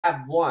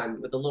have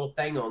one with a little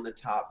thing on the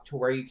top to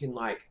where you can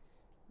like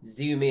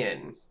zoom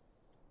in.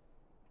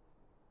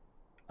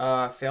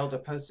 Failed to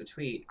post a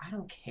tweet. I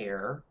don't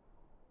care.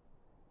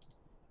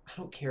 I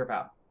don't care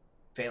about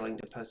failing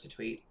to post a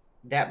tweet.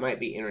 That might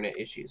be internet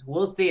issues.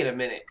 We'll see in a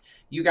minute.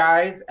 You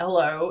guys,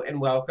 hello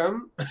and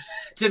welcome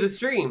to the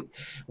stream.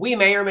 We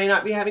may or may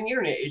not be having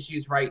internet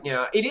issues right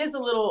now. It is a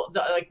little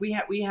like we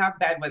have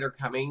bad weather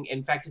coming.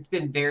 In fact, it's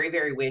been very,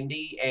 very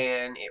windy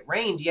and it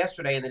rained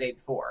yesterday and the day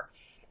before.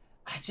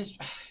 I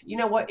just, you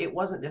know what? It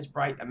wasn't this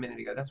bright a minute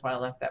ago. That's why I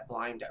left that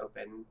blind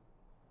open.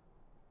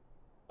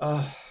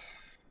 Oh,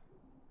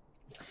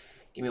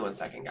 give me 1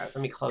 second, guys.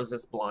 Let me close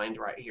this blind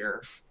right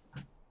here.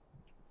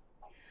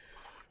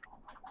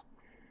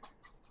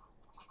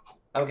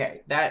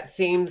 Okay, that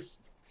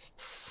seems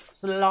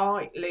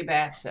slightly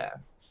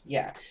better.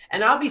 Yeah,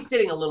 and I'll be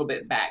sitting a little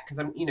bit back because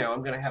I'm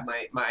gonna have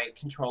my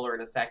controller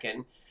in a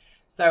second.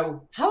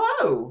 So,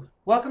 hello,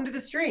 welcome to the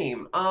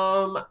stream.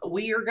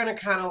 We are gonna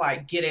kind of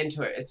like get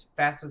into it as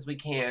fast as we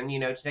can.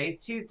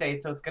 Today's Tuesday,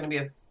 so it's gonna be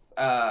a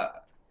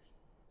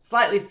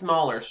slightly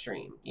smaller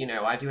stream.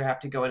 I do have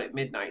to go in at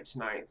midnight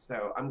tonight,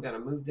 so I'm gonna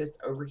move this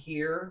over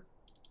here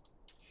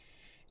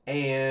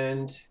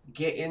and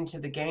get into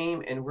the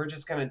game, and we're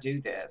just gonna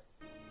do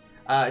this.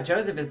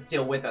 Joseph is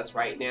still with us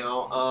right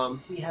now.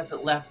 He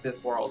hasn't left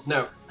this world.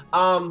 No.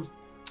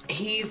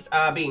 He's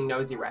being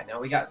nosy right now.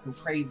 We got some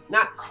crazy,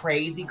 not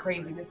crazy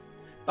craziness,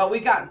 but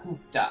we got some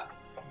stuff.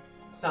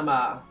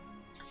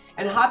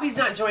 And Hoppy's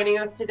not joining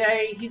us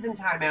today. He's in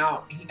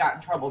timeout. He got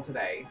in trouble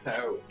today,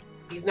 so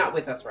he's not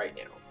with us right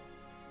now.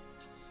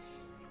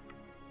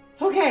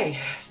 Okay,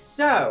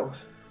 so,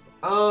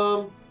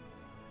 I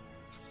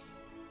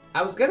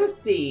was gonna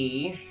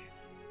see.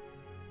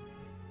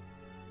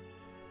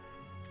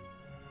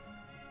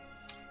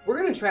 We're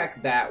gonna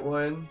track that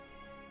one.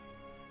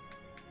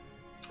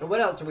 And what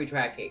else are we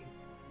tracking?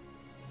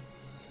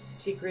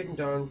 T-Grid and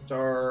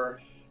Dawnstar.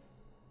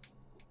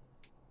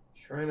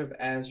 Shrine of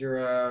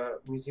Azura.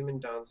 Museum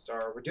and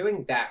Dawnstar. We're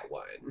doing that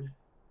one.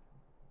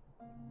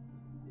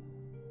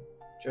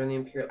 Join the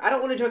Imperial. I don't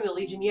want to join the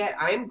Legion yet.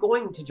 I am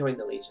going to join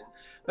the Legion.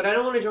 But I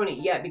don't want to join it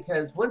yet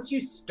because once you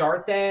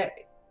start that,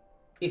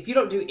 if you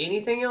don't do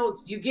anything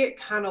else, you get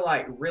kind of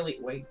like really...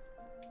 Wait.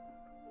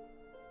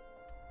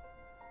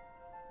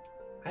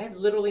 I have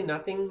literally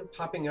nothing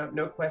popping up.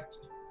 No quest.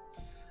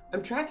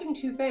 I'm tracking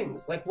two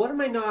things. Like, what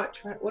am I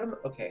not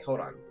okay,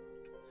 hold on.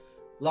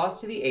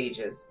 Lost to the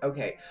Ages.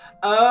 Okay.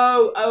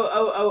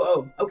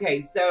 Oh. Okay,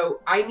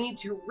 so I need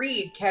to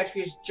read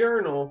Katria's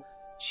journal.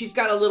 She's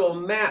got a little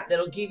map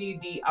that'll give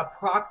you the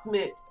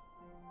approximate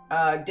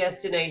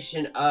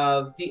destination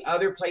of the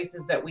other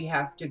places that we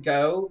have to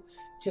go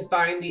to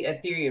find the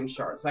Ethereum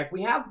shards. Like,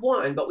 we have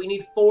one, but we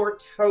need 4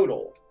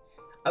 total.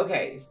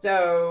 Okay,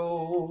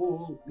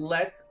 so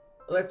let's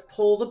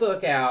pull the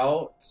book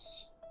out.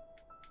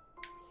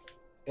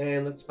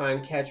 And let's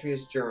find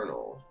Katria's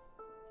journal.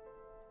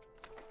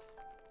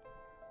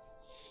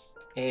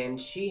 And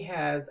she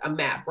has a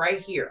map right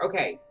here.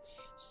 Okay,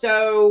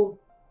 so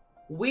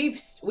we've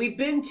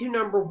been to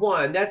number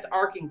 1. That's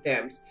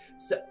Arkingthams.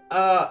 So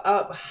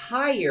up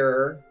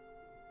higher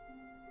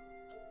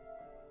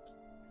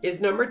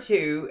is number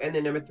 2, and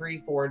then number 3,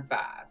 4, and 5.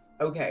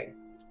 Okay.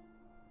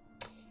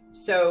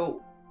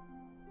 So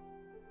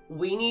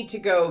we need to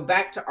go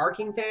back to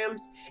Arkingthams.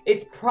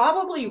 It's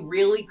probably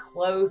really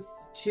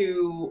close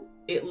to,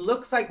 it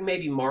looks like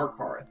maybe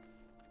Markarth.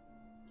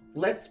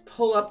 Let's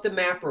pull up the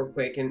map real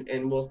quick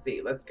and we'll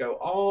see. Let's go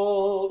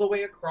all the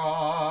way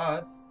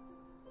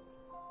across.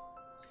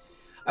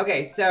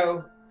 Okay,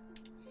 so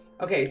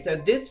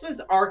this was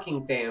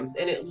Arkingthams,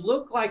 and it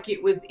looked like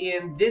it was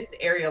in this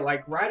area,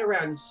 like right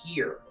around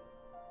here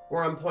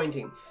where I'm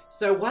pointing.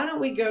 So why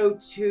don't we go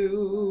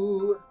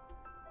to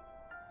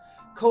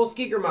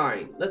Kolskeeger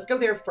Mine. Let's go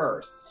there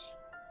first.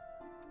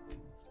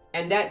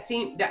 And that's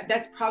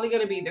probably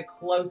going to be the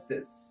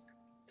closest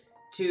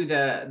to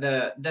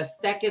the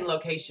second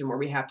location where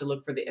we have to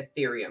look for the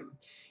Ethereum.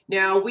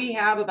 Now, we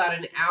have about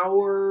an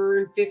hour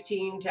and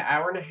 15 to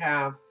hour and a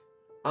half.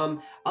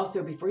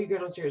 Also, before you go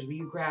downstairs, will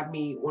you grab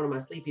me one of my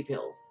sleepy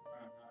pills?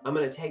 I'm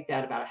going to take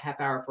that about a half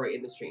hour for you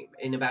in the stream.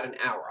 In about an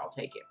hour, I'll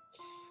take it.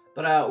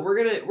 But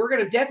we're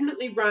gonna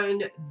definitely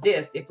run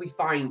this if we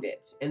find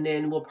it, and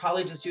then we'll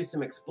probably just do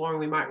some exploring.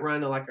 We might run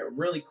like a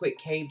really quick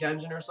cave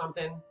dungeon or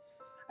something.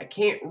 I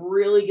can't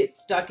really get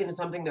stuck into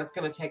something that's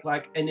gonna take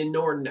like an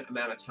inordinate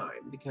amount of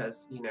time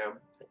because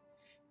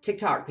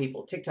TikTok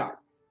people,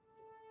 TikTok.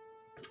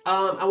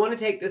 I want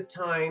to take this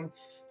time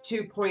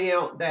to point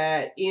out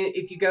that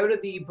if you go to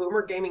the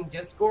Boomer Gaming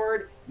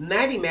Discord,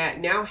 Matty Matt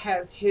now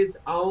has his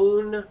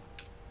own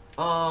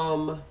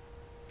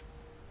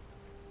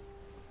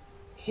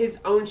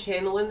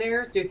channel in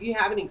there. So if you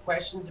have any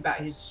questions about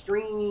his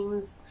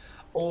streams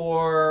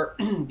or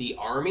the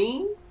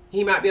army,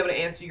 he might be able to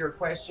answer your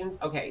questions.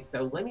 Okay,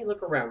 so let me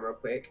look around real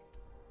quick.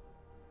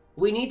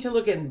 We need to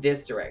look in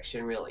this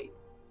direction, really.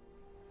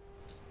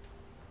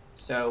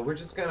 So we're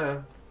just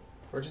gonna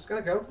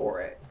go for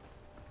it.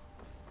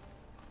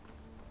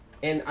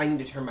 And I need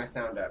to turn my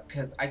sound up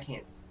because I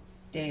can't.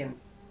 stand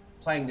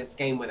playing this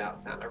game without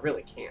sound. I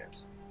really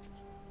can't.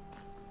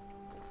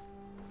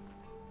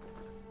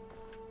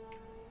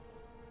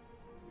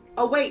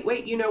 Oh,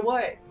 wait, you know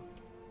what?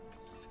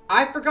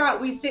 I forgot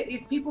we sent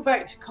these people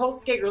back to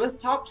Colskager. Let's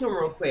talk to them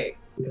real quick.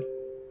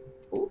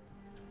 Ooh.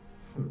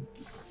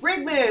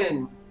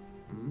 Rigman!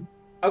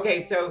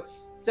 Okay, so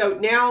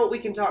now we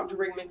can talk to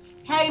Rigman.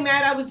 Hey,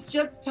 Matt, I was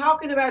just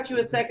talking about you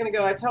a second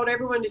ago. I told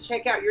everyone to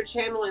check out your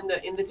channel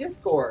in the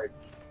Discord.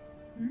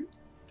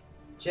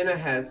 Jenna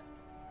has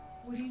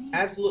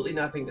absolutely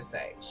nothing to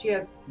say. She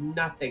has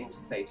nothing to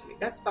say to me.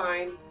 That's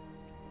fine.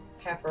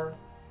 Heifer.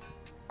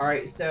 All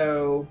right,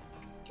 so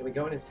can we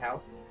go in his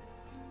house?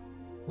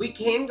 We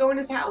can go in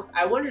his house.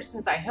 I wonder,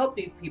 since I help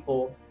these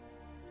people,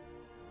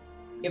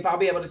 if I'll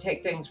be able to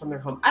take things from their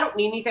home. I don't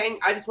need anything.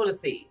 I just want to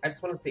see. I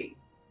just want to see.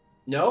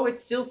 No,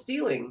 it's still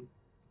stealing.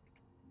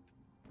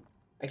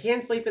 I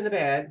can sleep in the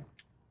bed.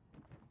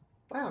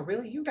 Wow,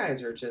 really? You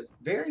guys are just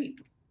very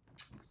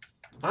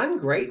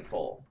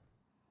ungrateful.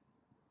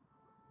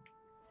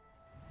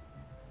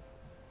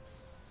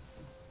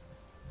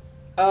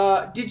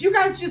 Did you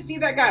guys just see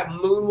that guy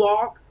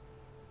moonwalk?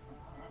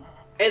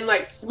 And,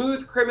 like,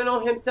 smooth criminal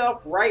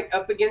himself right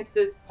up against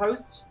this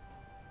post?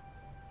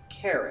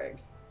 Carrig.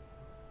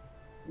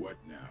 What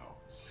now?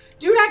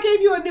 Dude, I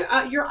gave you a new,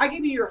 I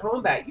gave you your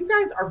home back. You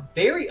guys are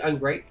very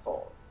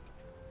ungrateful.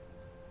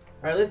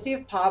 All right, let's see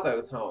if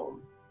Pavo's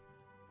home.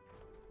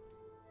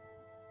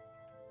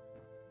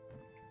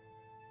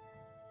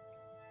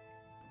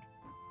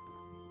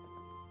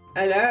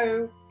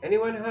 Hello?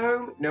 Anyone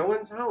home? No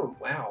one's home.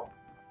 Wow.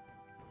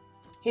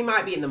 He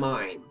might be in the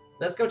mine.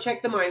 Let's go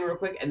check the mine real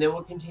quick, and then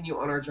we'll continue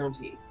on our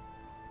journey.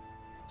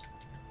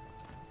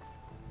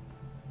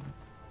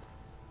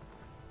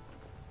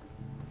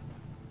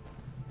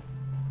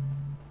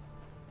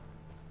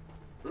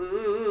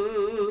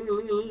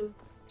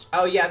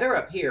 Oh, yeah, they're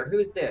up here.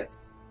 Who's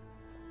this?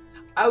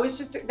 Oh, it's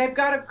just, they've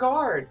got a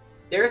guard.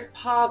 There's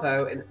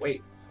Pavo, and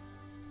wait.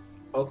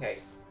 Okay.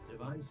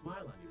 Divine smile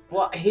on you, friend.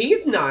 Well,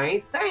 he's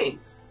nice.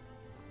 Thanks.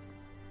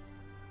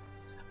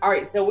 All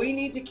right, so we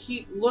need to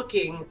keep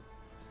looking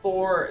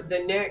for the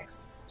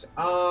next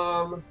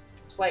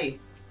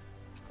place.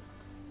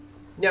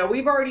 Now,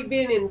 we've already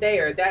been in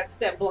there. That's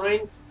that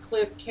Blind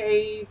Cliff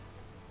Cave,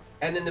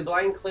 and then the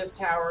Blind Cliff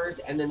Towers,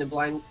 and then the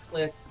Blind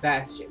Cliff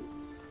Bastion.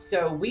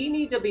 So we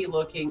need to be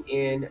looking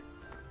in.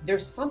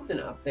 There's something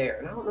up there,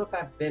 and I don't know if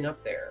I've been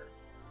up there.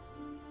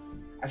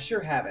 I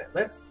sure haven't.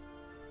 Let's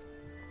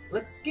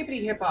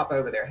skippity hip hop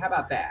over there. How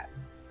about that?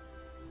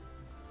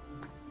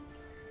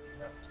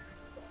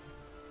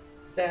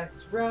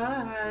 That's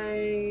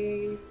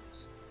right.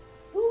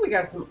 Ooh, we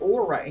got some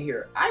ore right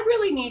here. I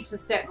really need to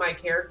set my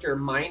character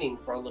mining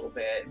for a little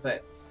bit,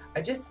 but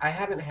I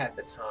haven't had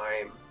the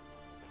time.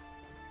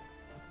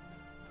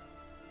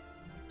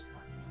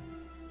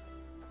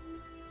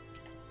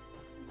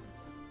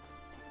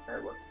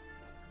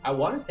 I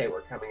want to say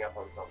we're coming up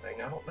on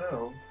something. I don't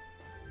know.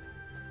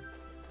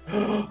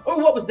 Oh,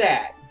 what was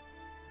that?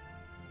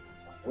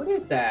 What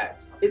is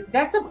that?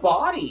 That's a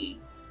body.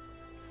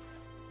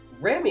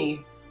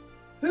 Remy?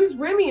 Who's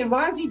Remy and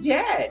why is he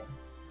dead?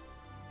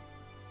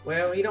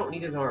 Well, he don't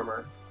need his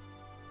armor.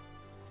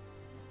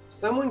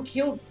 Someone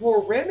killed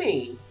poor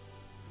Remy.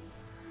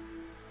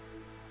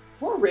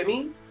 Poor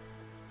Remy.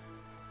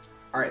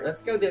 Alright,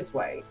 let's go this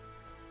way.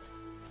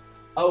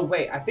 Oh,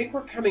 wait. I think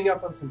we're coming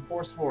up on some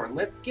Forsworn.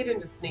 Let's get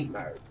into sneak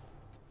mode.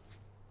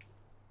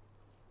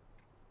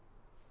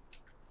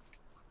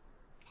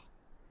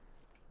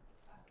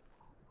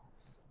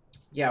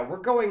 Yeah, we're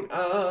going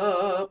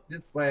up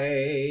this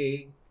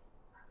way.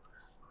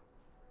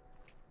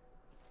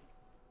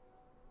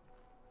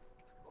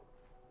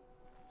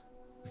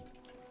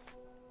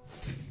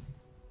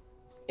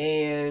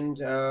 And,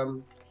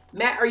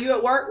 Matt, are you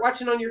at work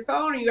watching on your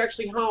phone, or are you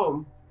actually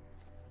home?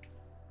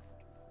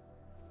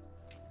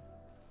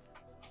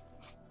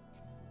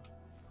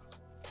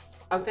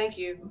 Oh, thank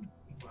you.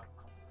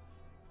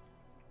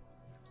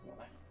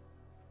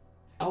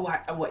 Oh,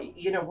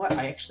 you know what?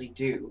 I actually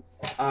do.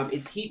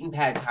 It's heating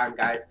pad time,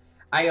 guys.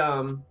 I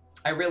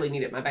really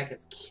need it. My back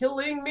is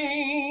killing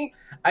me.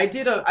 I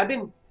just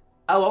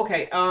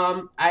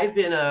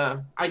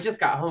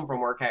got home from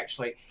work,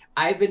 actually.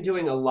 I've been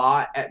doing a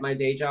lot at my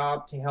day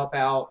job to help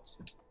out.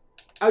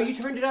 Oh, you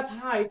turned it up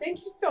high.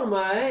 Thank you so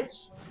much.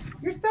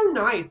 You're so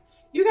nice.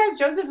 You guys,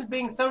 Joseph is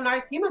being so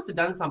nice. He must have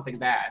done something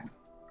bad.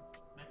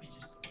 Maybe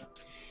just a little.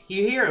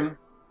 You hear him.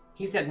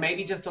 He said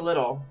maybe just a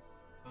little.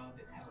 Well,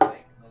 they have a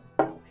bacon lettuce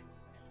and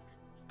things.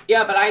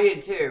 Yeah, but I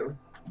did too.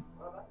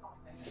 Well, that's not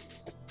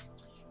bad.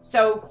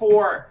 So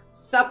for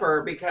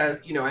supper,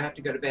 because, you know, I have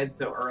to go to bed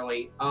so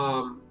early,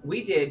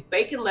 we did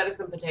bacon,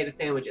 lettuce, and potato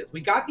sandwiches. We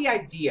got the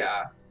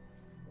idea,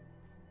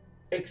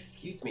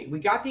 we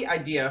got the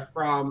idea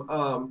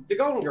from the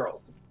Golden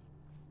Girls.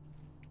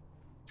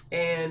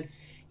 And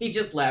he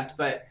just left,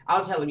 but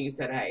I'll tell him you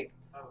said hey.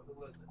 Oh, who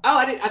was it? Oh,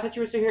 I thought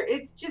you were still here.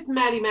 It's just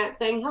Matt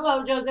saying,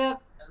 hello, Joseph.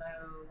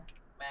 Hello,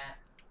 Matt.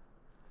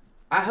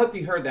 I hope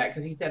you heard that,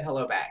 because he said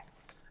hello back.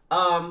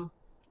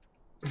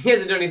 He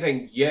hasn't done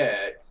anything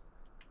yet.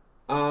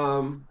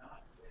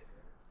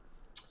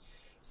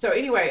 So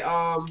anyway,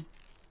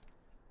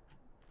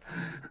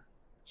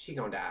 she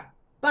gonna die.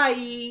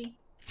 Bye.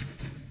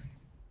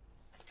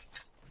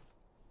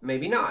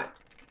 Maybe not.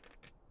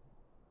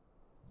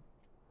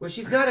 Well,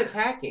 she's not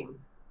attacking.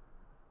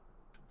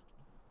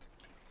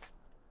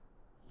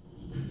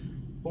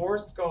 Four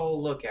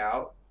skull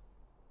lookout.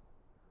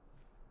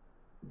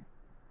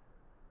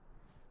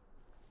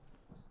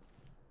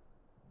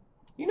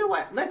 You know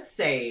what? Let's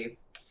save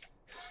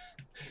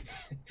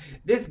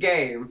this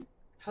game.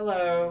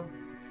 Hello.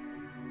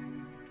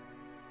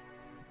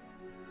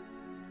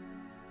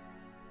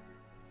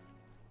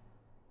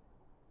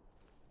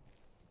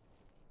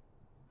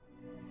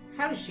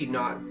 How does she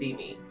not see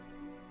me?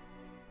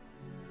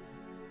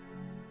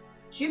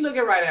 She's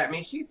looking right at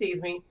me. She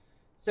sees me.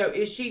 So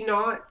is she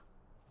not?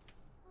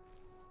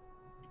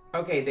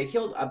 Okay, they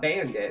killed a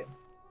bandit.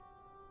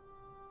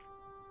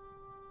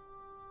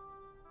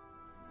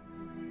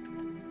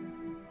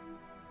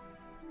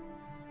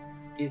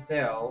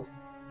 Isolde.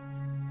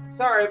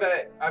 Sorry,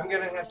 but I'm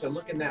gonna have to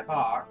look in that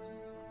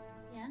box.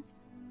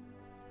 Yes.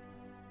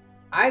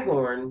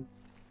 Igorn.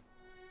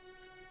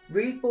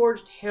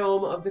 Reforged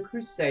Helm of the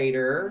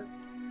Crusader.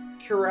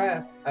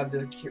 Cuirass of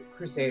the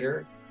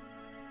Crusader.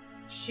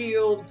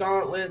 Shield,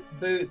 gauntlets,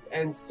 boots,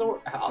 and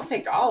sword. I'll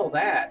take all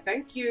that.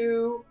 Thank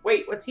you.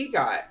 Wait, what's he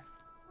got?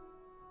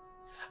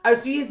 Oh,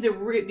 so he's the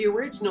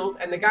originals,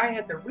 and the guy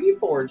had the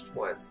reforged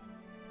ones.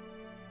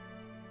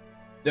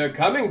 They're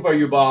coming for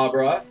you,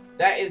 Barbara.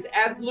 That is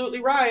absolutely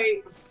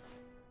right.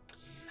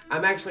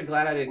 I'm actually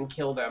glad I didn't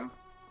kill them.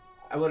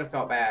 I would have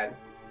felt bad.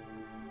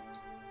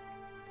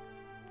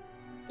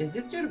 Is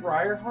this dude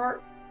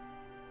Briarheart?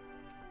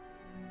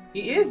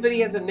 He is, but he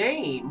has a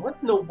name. What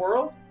in the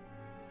world?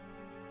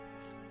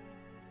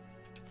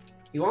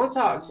 You won't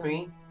talk to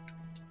me.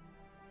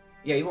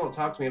 Yeah, he won't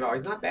talk to me at all.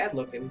 He's not bad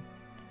looking.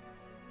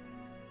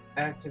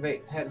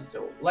 Activate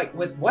pedestal. Like,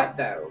 with what,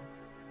 though?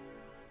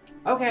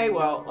 Okay,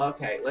 well,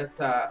 okay. Let's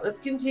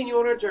continue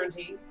on our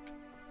journey.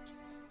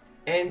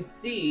 And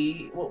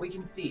see what we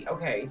can see.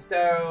 Okay,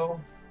 so...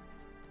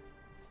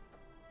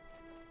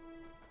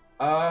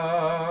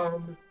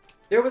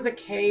 there was a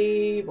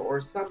cave or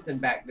something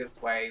back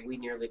this way we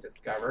nearly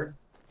discovered.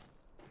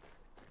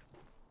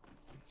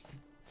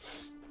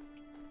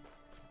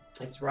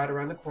 It's right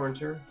around the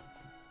corner.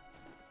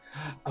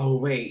 Oh,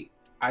 wait.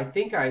 I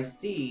think I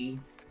see...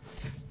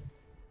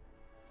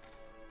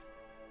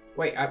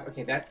 Wait,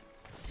 okay, that's...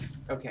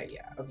 Okay,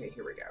 yeah. Okay,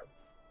 here we go.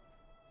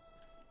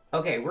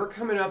 Okay, we're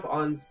coming up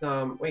on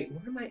some... Wait,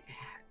 where am I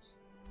at?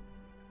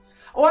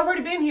 Oh, I've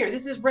already been here.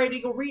 This is Red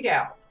Eagle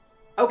Redoubt.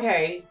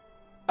 Okay.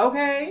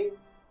 Okay.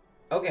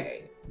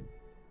 Okay.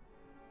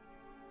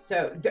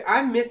 So,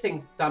 I'm missing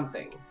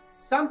something.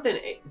 Something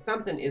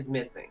is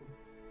missing.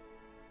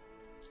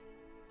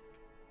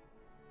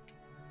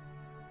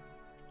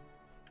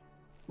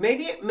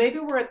 Maybe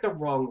we're at the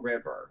wrong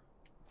river.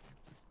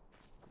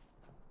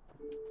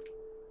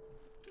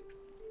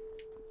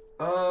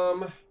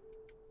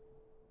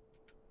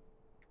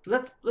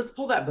 Let's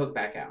pull that book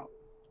back out.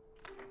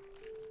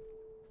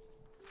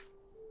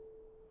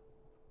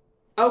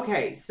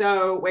 Okay,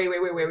 so wait,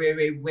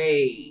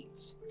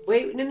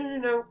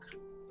 no.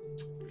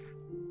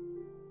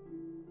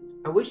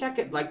 I wish I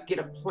could like get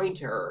a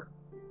pointer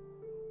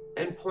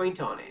and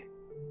point on it.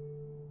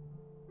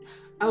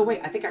 Oh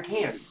wait, I think I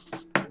can.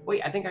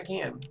 Wait, I think I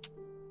can.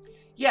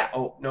 Yeah.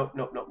 Oh no.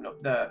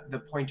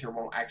 The pointer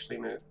won't actually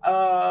move.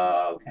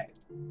 Okay.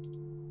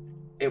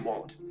 It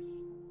won't.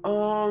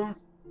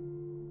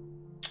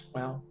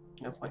 Well,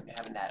 no point in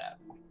having that up.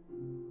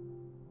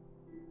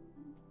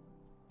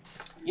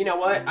 You know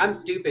what? I'm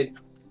stupid.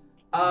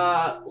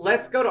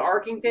 Let's go to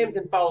Arkingthams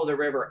and follow the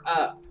river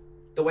up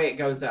the way it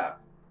goes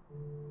up.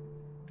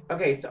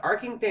 Okay, so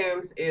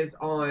Arkingthams is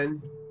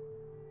on...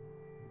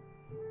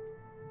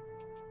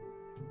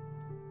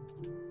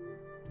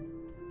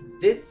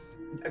 this...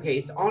 Okay,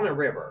 it's on a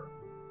river.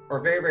 Or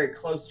very, very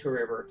close to a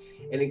river.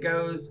 And it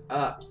goes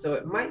up. So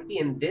it might be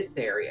in this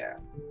area.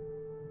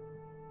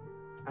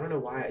 I don't know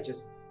why I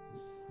just...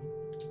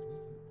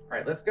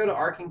 Alright, let's go to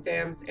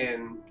Arkingthams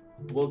and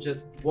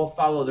we'll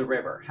follow the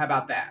river. How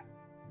about that?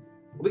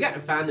 We got to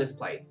find this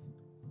place.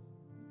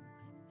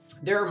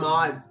 There are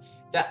mods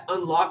that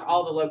unlock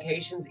all the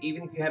locations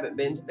even if you haven't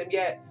been to them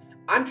yet.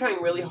 I'm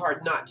trying really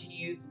hard not to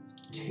use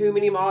too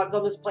many mods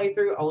on this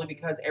playthrough, only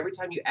because every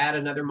time you add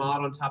another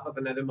mod on top of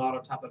another mod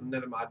on top of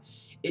another mod,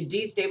 it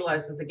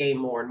destabilizes the game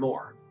more and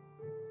more.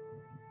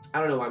 I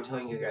don't know why I'm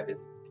telling you guys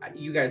this.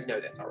 You guys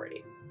know this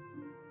already.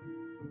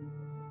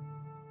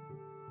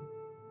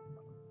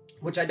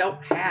 Which I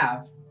don't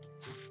have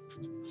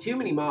too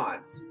many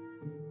mods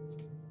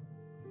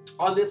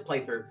on this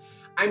playthrough.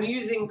 I'm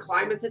using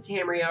Climates of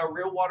Tamaria,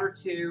 Real Water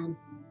 2,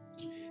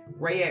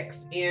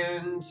 Rayex,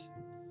 and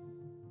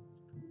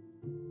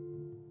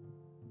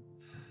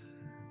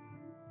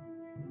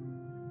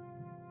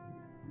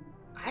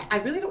I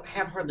really don't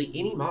have hardly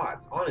any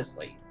mods,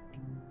 honestly.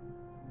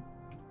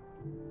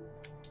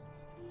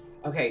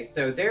 Okay,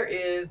 so there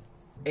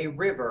is a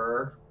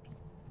river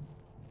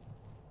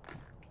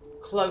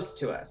close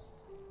to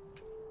us.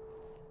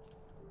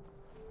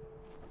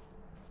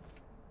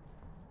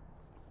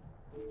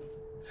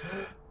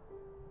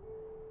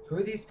 Who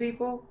are these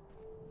people?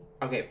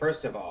 Okay,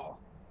 first of all,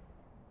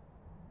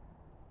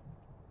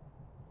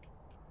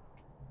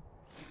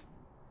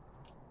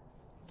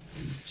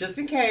 just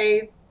in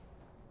case,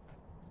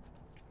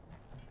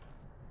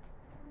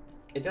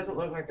 it doesn't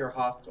look like they're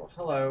hostile.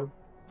 Hello.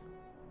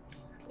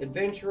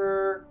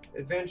 Adventurer.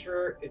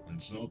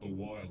 It's not the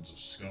wilds of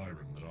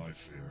Skyrim that I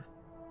fear.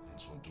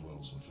 It's what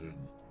dwells within.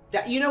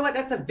 That, you know what?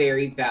 That's a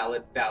very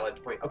valid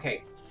point.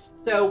 Okay,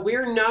 so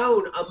we're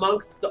known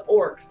amongst the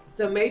orcs,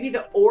 so maybe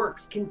the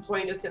orcs can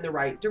point us in the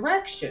right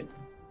direction.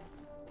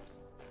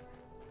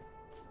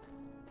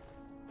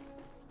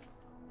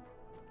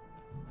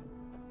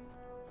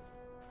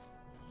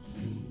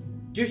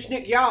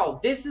 Dushnik y'all,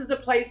 this is the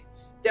place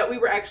that we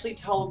were actually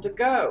told to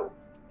go.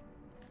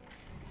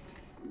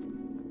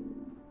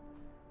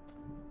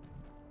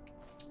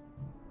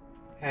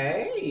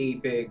 Hey,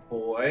 big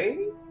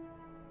boy.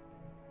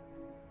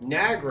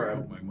 Nagra.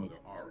 Help my mother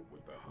Arp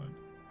with the hunt.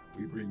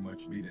 We bring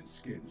much meat and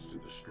skins to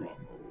the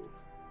stronghold.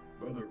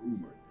 Brother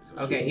Umar is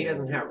a Okay, he small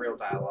doesn't have real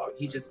warrior. dialogue.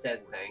 He just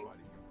says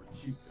things. For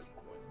chiefdom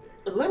one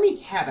day. Let me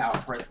tab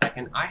out for a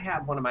second. I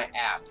have one of my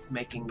apps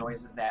making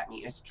noises at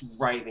me. It's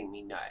driving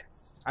me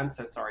nuts. I'm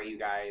so sorry, you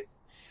guys.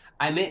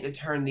 I meant to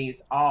turn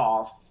these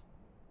off.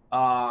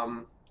 I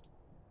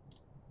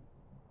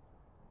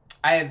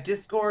have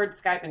Discord,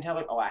 Skype, and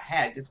Telegram. Oh, I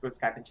had Discord,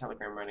 Skype, and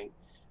Telegram running.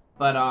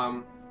 But,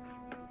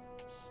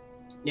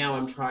 now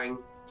I'm trying.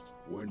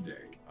 One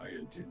day, I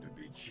intend to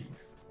be chief.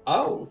 I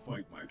Oh, will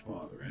fight my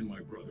father and my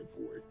brother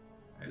for it,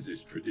 as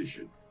is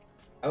tradition.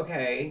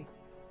 okay.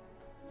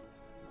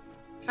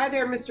 Hi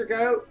there, Mr.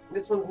 Goat.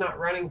 This one's not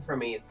running from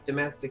me. It's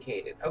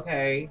domesticated.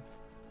 Okay.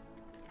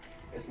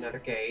 There's another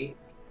gate.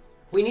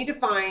 We need to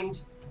find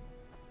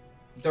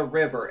the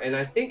river, and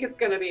I think it's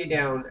going to be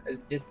down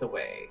this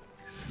way.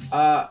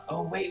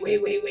 Oh, wait.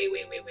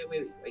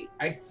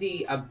 I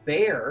see a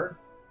bear.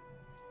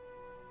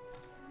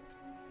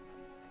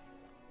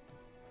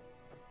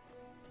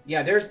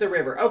 Yeah, there's the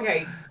river.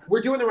 Okay,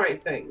 we're doing the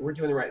right thing. We're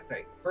doing the right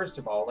thing. First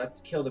of all, let's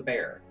kill the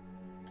bear.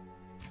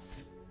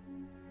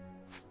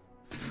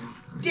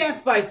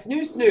 Death by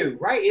snoo,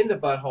 right in the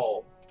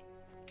butthole.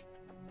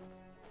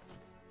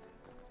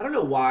 I don't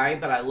know why,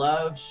 but I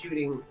love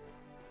shooting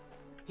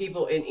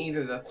people in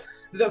either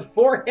the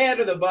forehead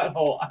or the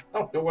butthole. I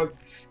don't know what's...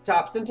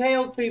 Tops and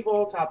tails,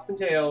 people. Tops and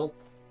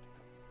tails.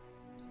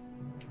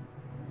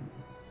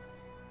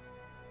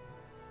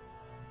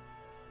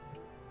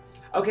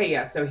 Okay,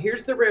 yeah, so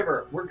here's the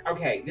river.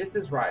 Okay, this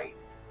is right.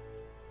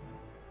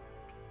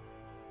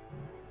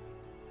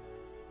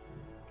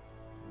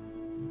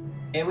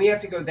 And we have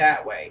to go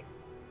that way.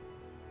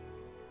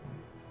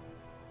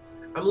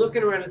 I'm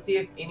looking around to see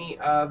if any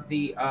of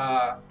the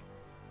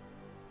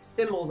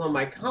symbols on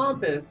my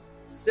compass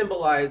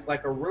symbolize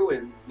like a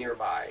ruin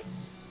nearby.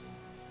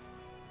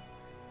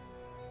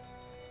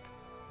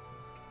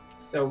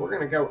 So we're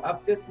going to go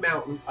up this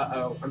mountain.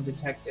 Uh-oh, I'm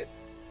detected.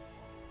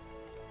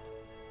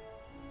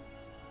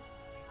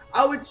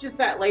 Oh, it's just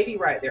that lady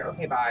right there.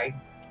 Okay, bye.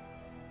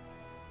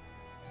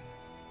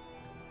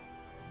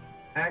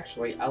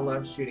 Actually, I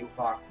love shooting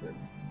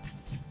foxes.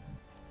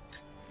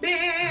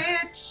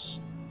 Bitch!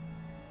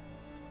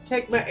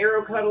 Take my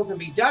arrow cuddles and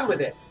be done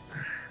with it.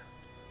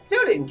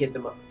 Still didn't get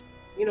them up.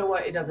 You know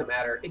what? It doesn't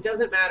matter. It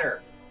doesn't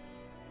matter.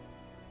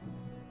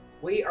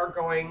 We are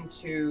going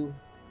to...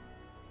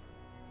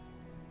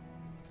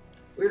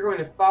 We're going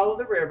to follow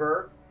the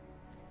river.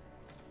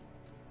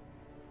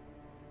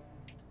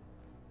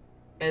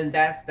 And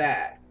that's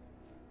that.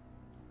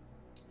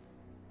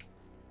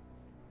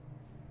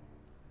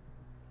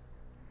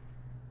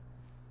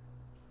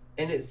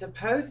 And it's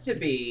supposed to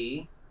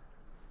be...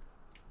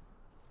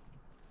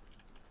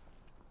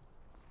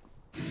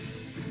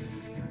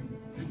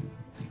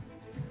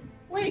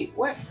 Wait,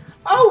 what?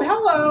 Oh,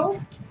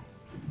 hello!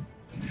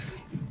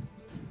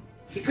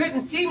 He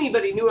couldn't see me,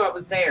 but he knew I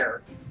was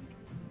there.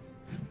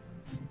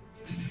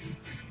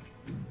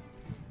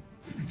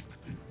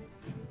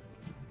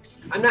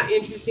 I'm not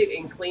interested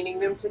in cleaning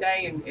them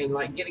today and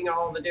like getting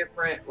all the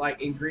different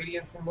like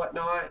ingredients and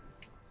whatnot.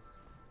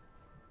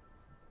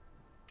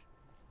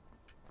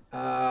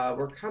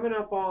 We're coming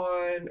up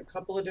on a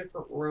couple of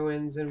different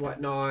ruins and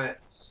whatnot.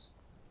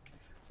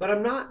 But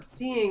I'm not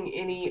seeing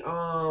any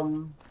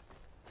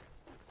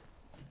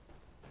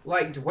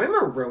like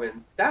Dwemer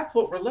ruins. That's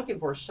what we're looking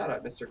for. Shut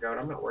up, Mr. Goat.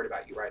 I'm not worried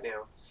about you right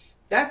now.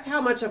 That's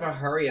how much of a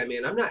hurry I'm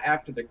in. I'm not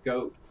after the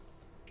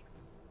goats.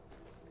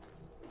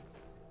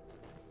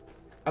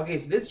 Okay,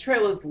 so this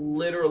trail is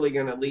literally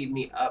going to lead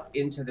me up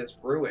into this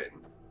ruin.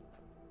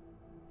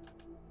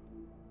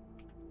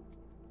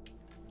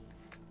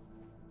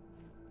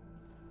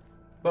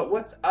 But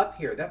what's up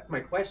here? That's my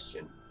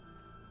question.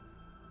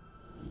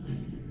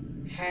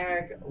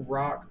 Hag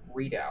Rock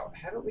Redoubt.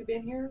 Haven't we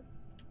been here?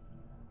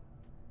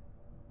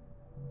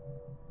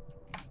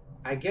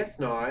 I guess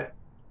not.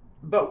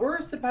 But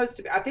we're supposed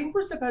to be... I think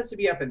we're supposed to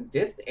be up in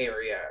this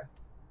area.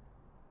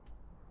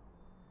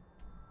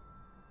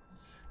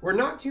 We're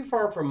not too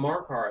far from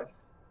Markarth.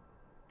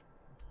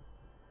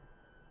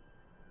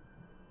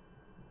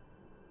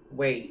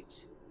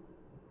 Wait.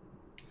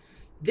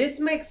 This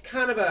makes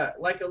kind of a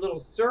like a little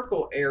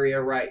circle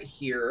area right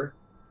here.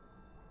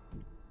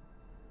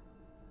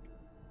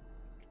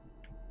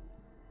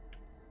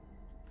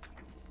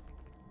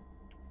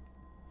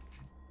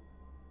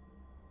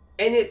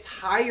 And it's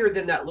higher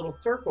than that little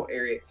circle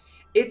area.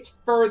 It's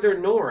further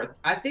north.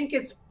 I think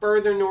it's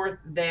further north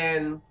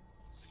than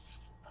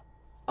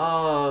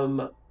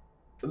Markarth,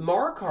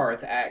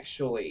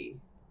 actually.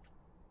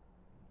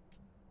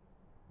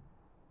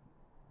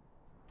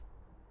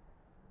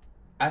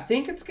 I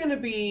think it's going to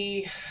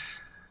be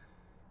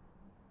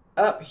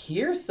up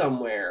here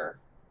somewhere.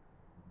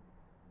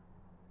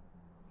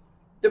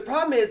 The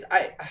problem is,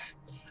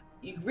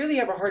 you really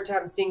have a hard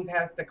time seeing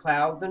past the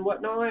clouds and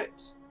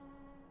whatnot.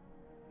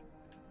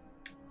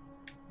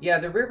 Yeah,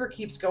 the river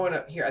keeps going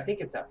up here. I think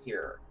it's up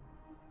here.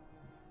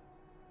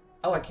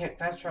 Oh, I can't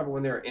fast travel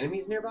when there are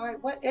enemies nearby?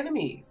 What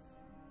enemies?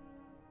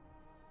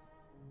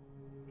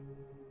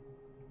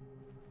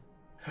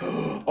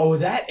 Oh,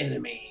 that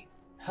enemy.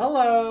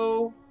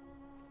 Hello.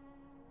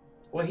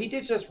 Well, he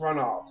did just run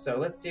off, so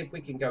let's see if we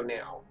can go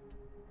now.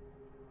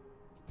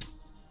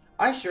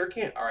 I sure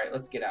can. All right,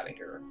 let's get out of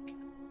here.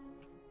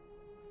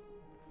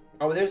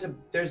 Oh, there's a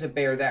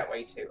bear that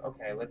way too.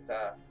 Okay, let's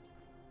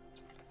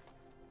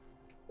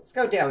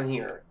go down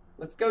here.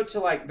 Let's go to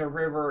like the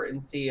river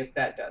and see if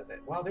that does it.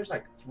 Wow, there's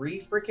like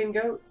 3 freaking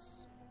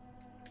goats.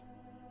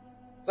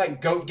 It's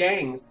like goat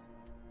gangs.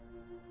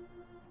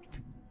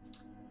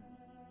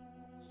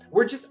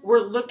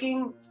 We're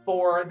looking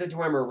for the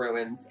Dwemer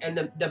ruins, and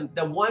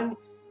the one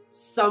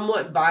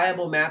somewhat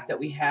viable map that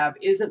we have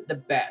isn't the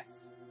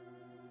best.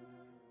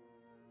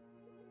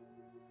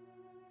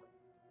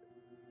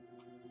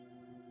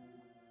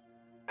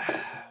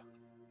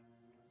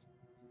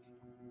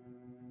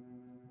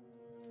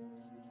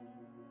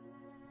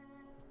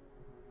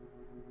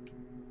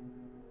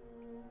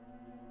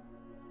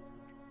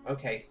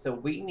 Okay, so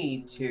we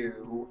need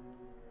to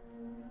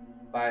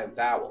buy a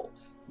vowel.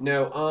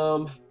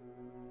 No,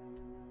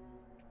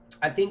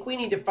 I think we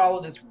need to follow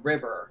this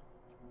river,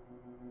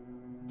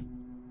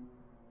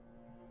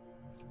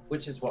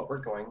 which is what we're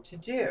going to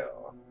do.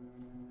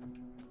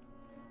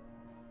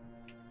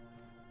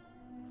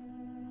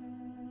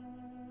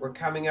 We're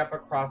coming up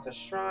across a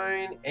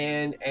shrine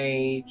and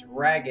a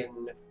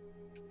dragon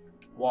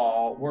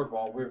wall, word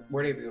wall,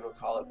 whatever you want to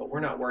call it, but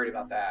we're not worried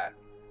about that.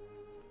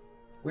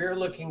 We're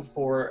looking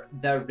for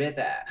the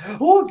river.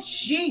 Oh,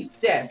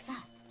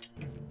 Jesus!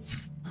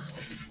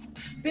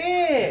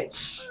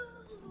 Bitch!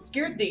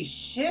 Scared the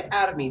shit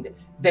out of me.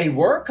 They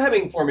were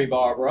coming for me,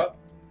 Barbara.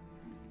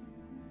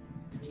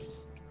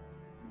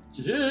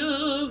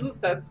 Jesus,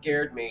 that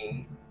scared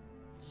me.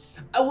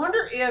 I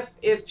wonder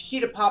if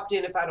she'd have popped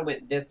in if I'd have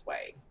went this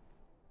way.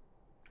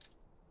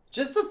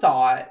 Just a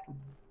thought.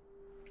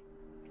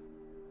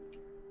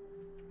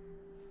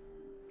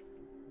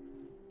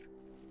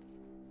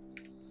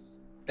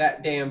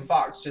 That damn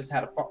fox just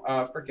had a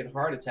freaking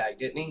heart attack,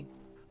 didn't he?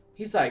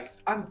 He's like,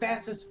 I'm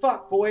fast as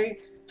fuck, boy.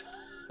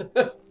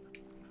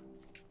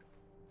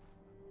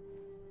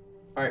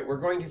 Alright, we're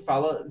going to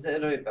follow the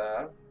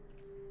river.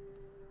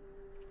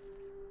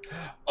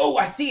 Oh,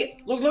 I see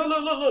it! Look, look,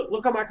 look, look, look!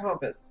 Look on my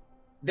compass.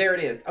 There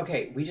it is.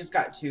 Okay, we just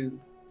got to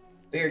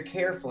very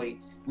carefully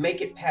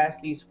make it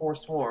past these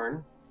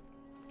Forsworn.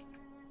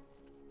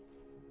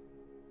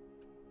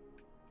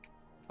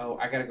 Oh,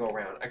 I gotta go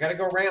around. I gotta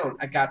go around.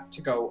 I got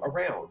to go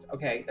around.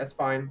 Okay, that's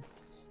fine.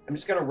 I'm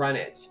just gonna run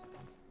it.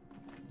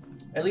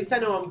 At least I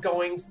know I'm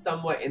going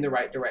somewhat in the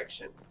right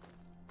direction.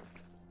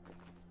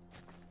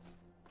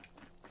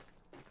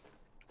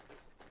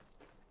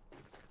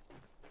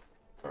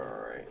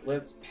 Alright,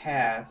 let's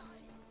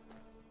pass.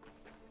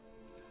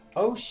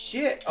 Oh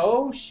shit!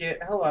 Oh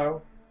shit!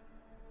 Hello.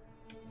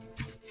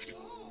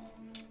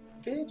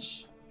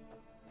 Bitch.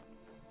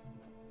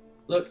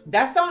 Look,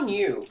 that's on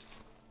you.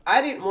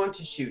 I didn't want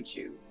to shoot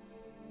you.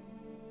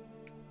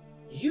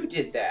 You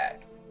did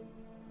that.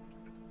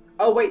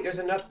 Oh wait,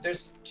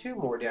 there's 2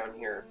 more down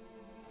here.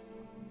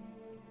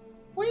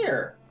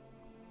 Where?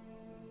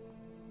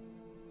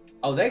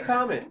 Oh, they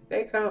coming.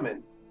 They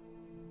coming.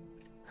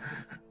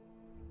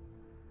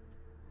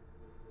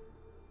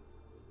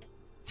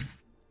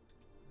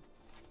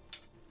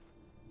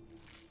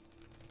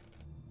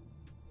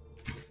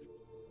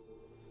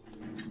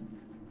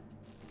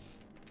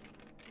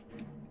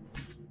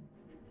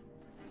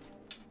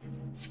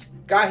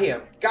 Got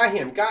him. Got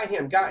him. Got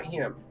him. Got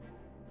him.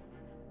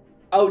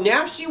 Oh,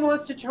 now she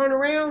wants to turn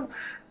around?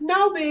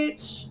 No,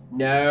 bitch.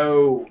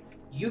 No.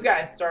 You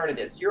guys started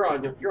this. You're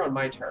on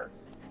my turf.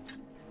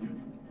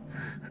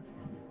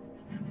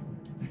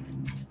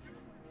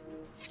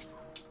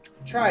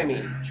 Try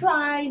me.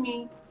 Try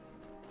me.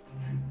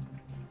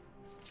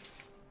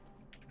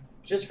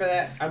 Just for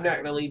that, I'm not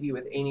going to leave you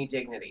with any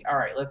dignity. All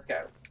right, let's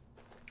go.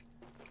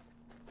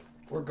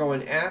 We're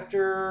going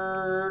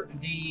after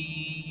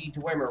the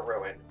Dwemer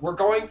ruin. We're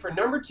going for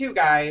number 2,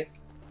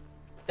 guys.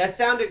 That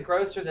sounded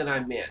grosser than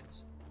I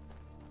meant.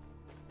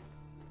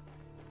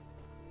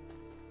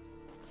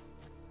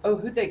 Oh,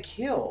 who'd they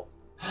kill?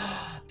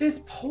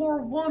 This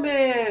poor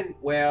woman!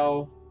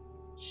 Well,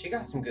 she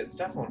got some good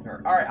stuff on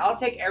her. Alright, I'll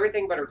take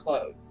everything but her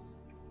clothes.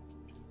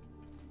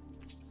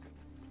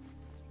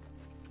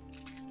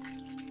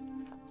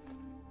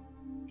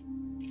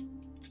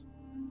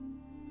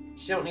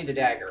 She don't need the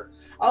dagger.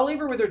 I'll leave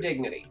her with her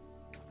dignity.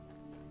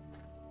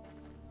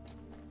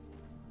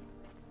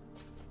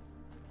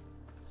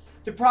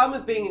 The problem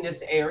with being in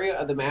this area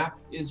of the map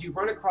is you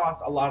run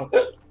across a lot of,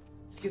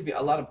 excuse me,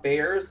 a lot of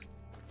bears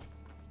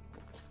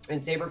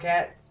and saber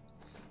cats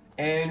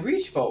and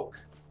reach folk.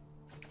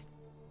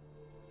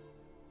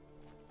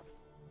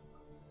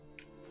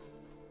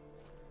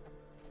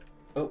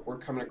 Oh, we're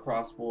coming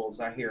across wolves.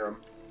 I hear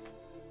them.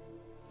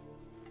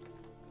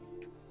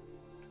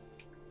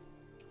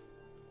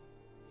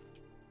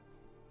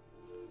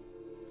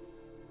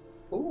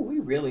 Oh, we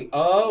really...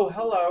 Oh,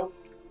 hello.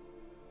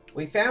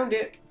 We found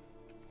it.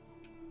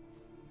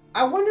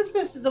 I wonder if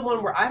this is the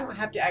one where I don't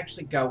have to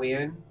actually go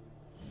in.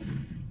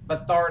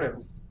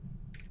 Batharnums.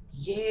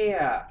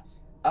 Yeah.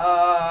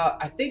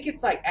 I think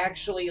it's like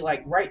actually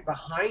like right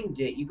behind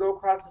it. You go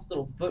across this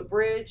little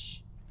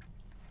footbridge.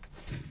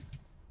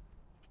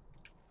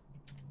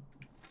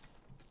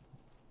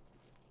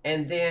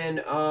 And then,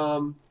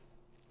 the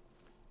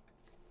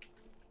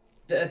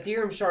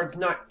Ethereum shard's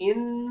not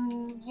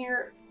in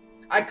here.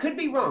 I could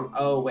be wrong.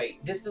 Oh,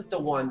 wait. This is the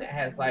one that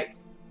has, like...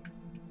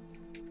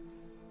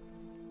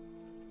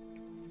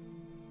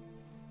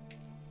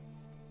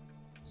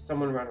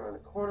 someone right around the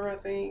corner, I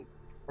think.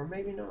 Or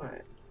maybe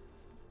not.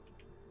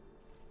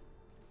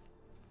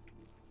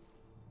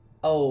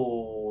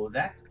 Oh,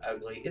 that's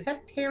ugly. Is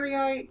that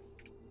Perryite?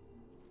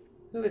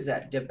 Who is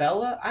that?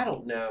 Debella? I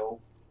don't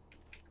know.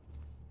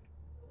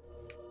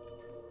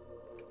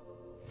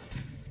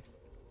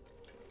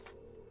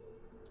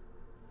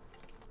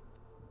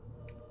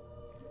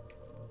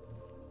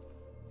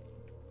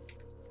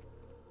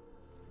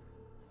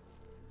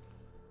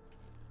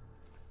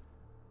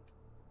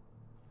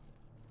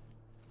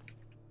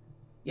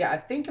 Yeah, I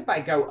think if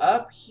I go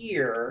up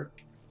here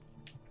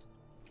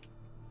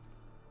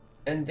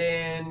and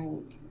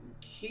then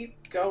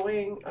keep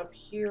going up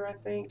here, I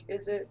think,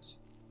 is it?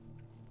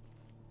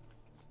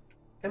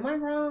 Am I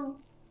wrong?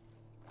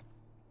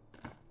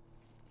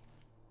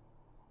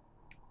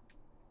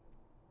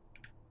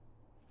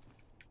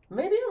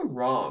 Maybe I'm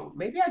wrong.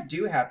 Maybe I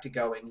do have to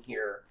go in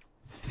here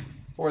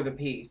for the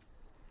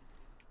piece.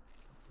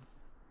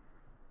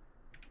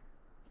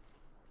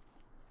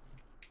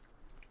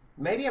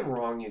 Maybe I'm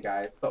wrong, you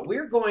guys, but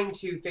we're going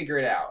to figure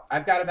it out.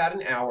 I've got about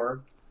an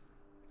hour.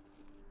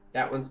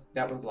 That one's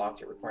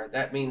locked. It required.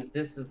 That means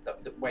this is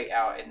the way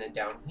out, and then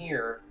down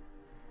here.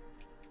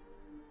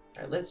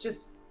 All right, let's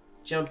just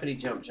jumpity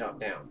jump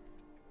down.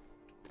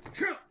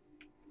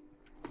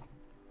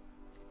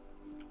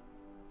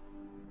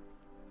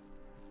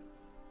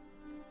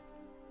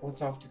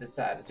 What's off to the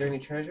side? Is there any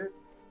treasure?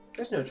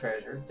 There's no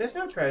treasure. There's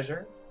no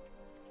treasure.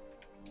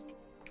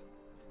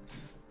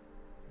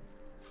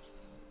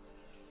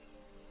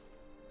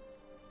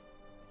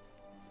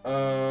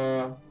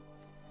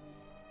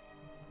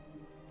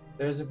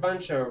 There's a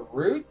bunch of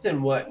roots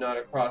and whatnot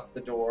across the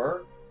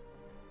door.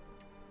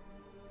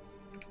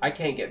 I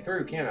can't get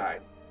through, can I?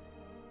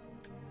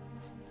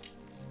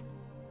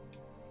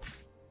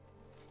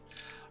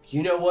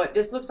 You know what?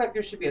 This looks like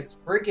there should be a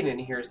Spriggan in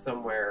here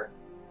somewhere.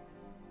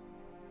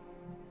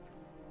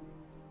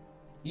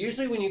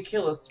 Usually when you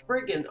kill a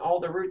Spriggan,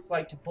 all the roots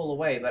like to pull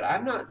away, but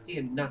I'm not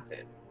seeing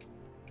nothing.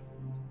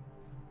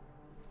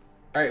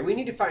 Alright, we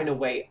need to find a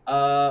way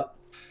up.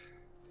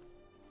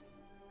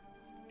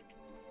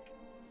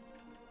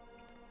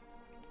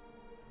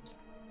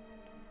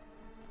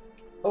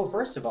 Oh,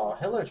 first of all,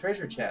 hello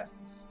treasure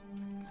chests.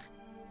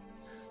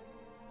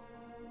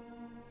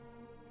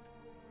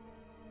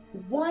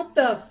 What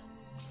the f...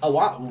 Oh,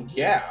 wow,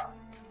 yeah.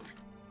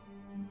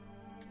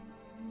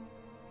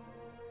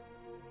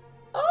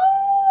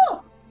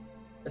 Oh!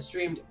 I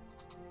streamed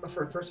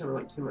for the first time in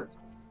like 2 months.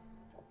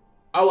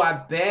 Oh,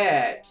 I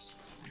bet.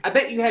 I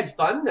bet you had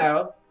fun,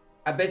 though.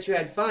 I bet you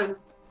had fun.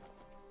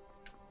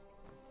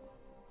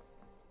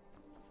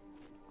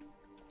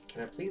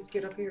 Can I please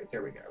get up here?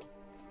 There we go.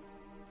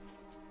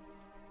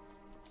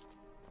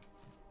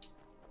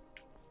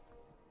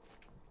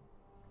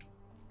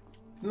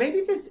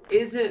 Maybe this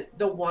isn't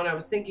the one I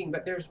was thinking,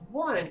 but there's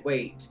one.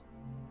 Wait.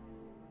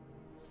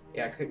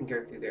 Yeah, I couldn't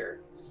go through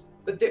there.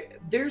 But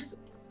there's...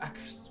 I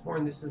could have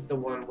sworn this is the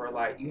one where,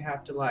 like, you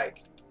have to,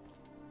 like,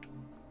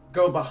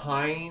 go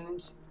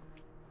behind.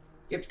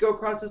 You have to go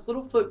across this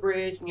little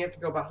footbridge, and you have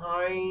to go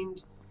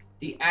behind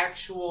the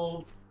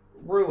actual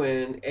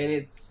ruin, and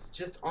it's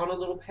just on a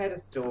little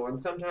pedestal. And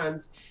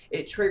sometimes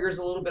it triggers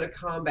a little bit of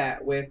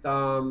combat with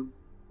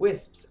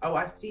wisps. Oh,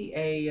 I see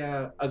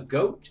a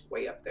goat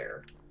way up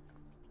there.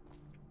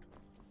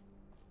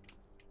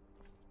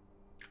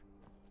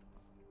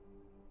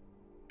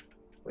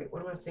 Wait,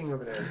 what am I seeing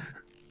over there?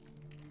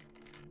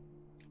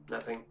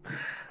 Nothing.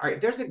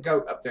 Alright, there's a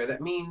goat up there. That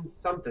means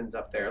something's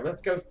up there.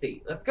 Let's go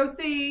see. Let's go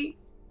see!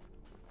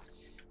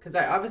 Because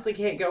I obviously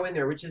can't go in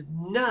there, which is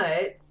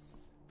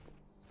nuts.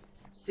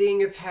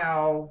 Seeing as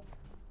how...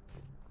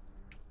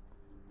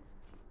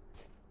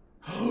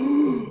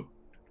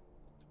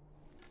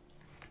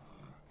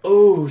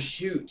 Oh,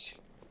 shoot.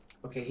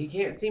 Okay, he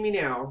can't see me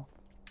now.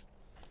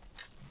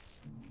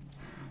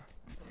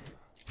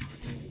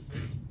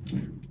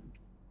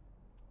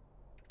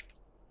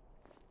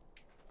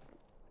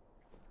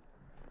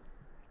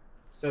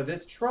 So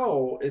this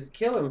troll is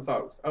killing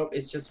folks. Oh,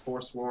 it's just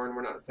Forsworn.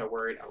 We're not so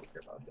worried. I don't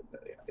care about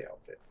the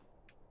outfit.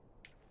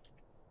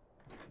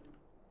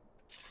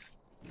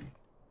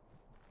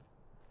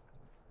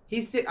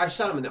 I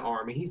shot him in the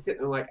arm, and he's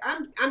sitting there like,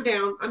 I'm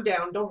down. I'm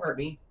down. Don't hurt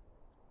me.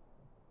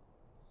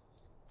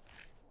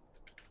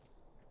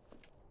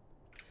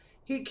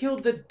 He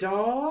killed the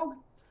dog?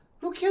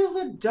 Who kills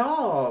a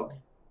dog?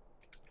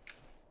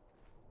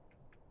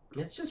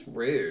 It's just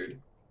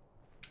rude.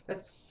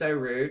 That's so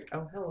rude.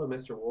 Oh, hello,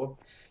 Mr. Wolf.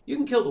 You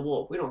can kill the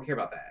wolf. We don't care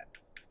about that.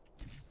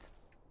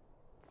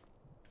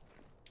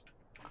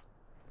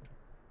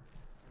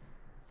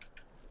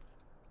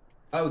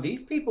 Oh,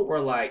 these people were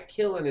like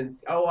killing and...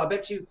 Oh, I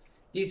bet you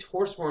these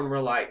Horseborn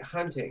were like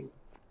hunting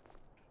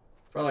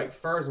for like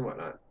furs and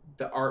whatnot.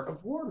 The art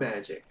of war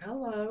magic.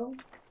 Hello.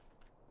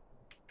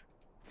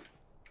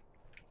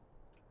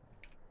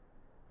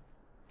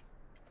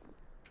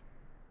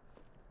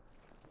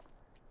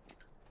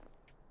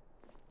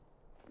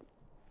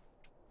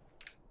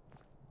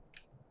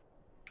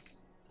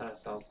 Thought I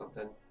saw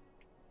something.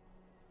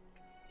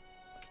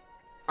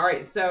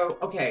 Alright, so,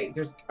 okay,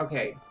 there's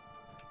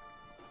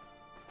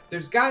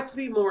got to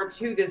be more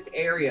to this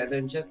area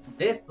than just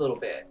this little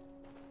bit.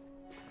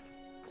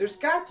 There's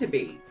got to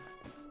be.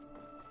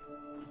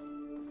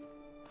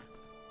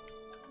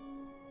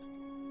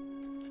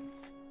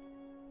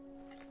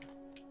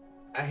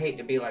 I hate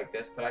to be like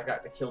this, but I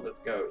got to kill this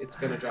goat. It's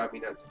gonna drive me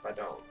nuts if I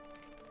don't.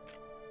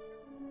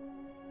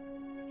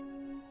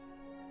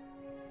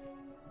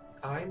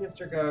 Hi,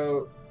 Mr.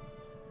 Goat.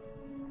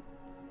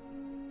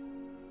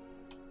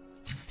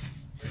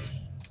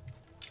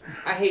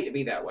 I hate to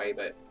be that way,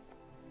 but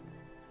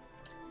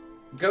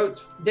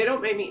goats, they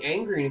don't make me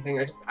angry or anything.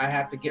 I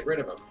have to get rid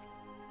of them.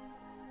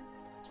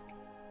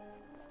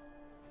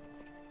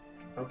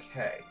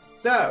 Okay,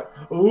 so,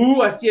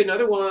 ooh, I see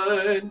another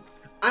one.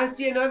 I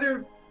see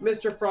another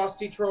Mr.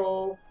 Frosty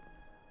Troll.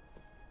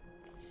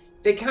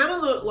 They kind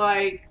of look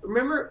like,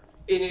 remember,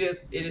 and it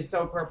is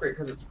so appropriate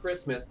because it's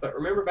Christmas, but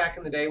remember back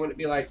in the day when it'd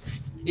be like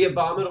the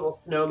Abominable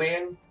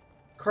Snowman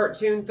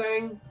cartoon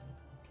thing?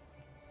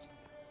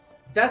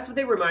 That's what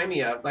they remind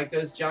me of, like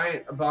those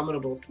giant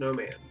abominable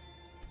snowman.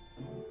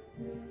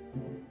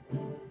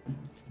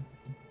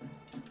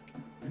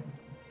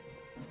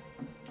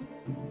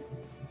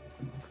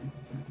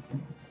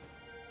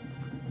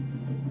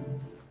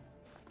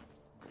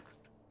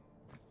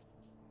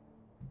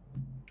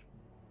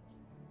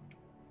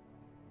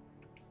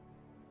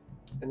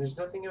 And there's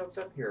nothing else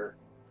up here.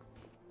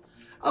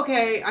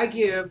 Okay, I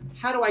give.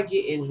 How do I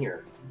get in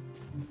here?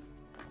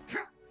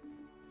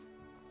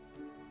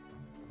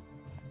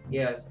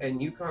 Yes,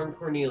 and Yukon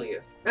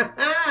Cornelius. Ha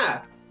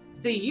ha!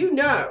 See, you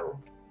know.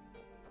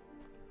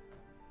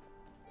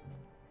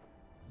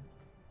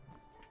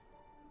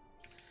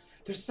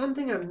 There's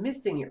something I'm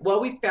missing here.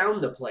 Well, we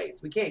found the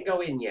place. We can't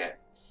go in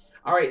yet.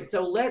 All right,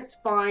 so let's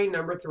find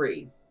number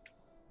 3.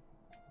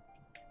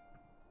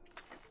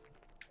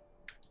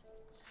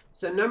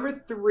 So number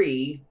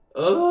 3,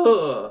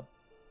 ugh,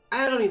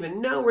 I don't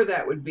even know where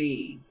that would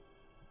be.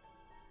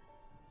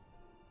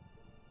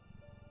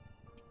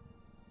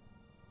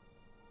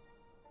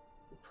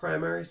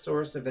 Primary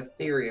source of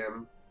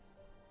Ethereum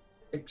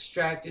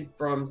extracted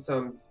from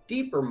some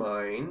deeper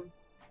mine.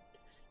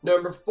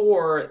 Number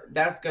 4,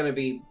 that's going to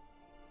be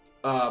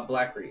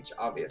Blackreach,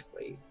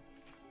 obviously.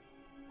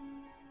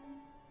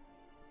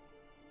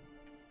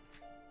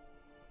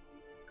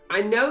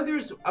 I know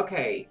there's,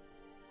 okay,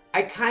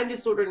 I kind of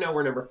sort of know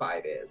where number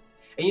 5 is.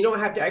 And you don't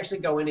have to actually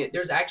go in it.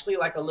 There's actually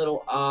like a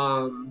little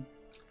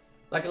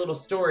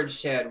storage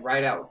shed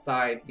right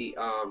outside the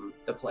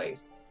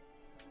place.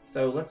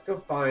 So let's go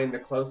find the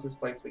closest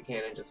place we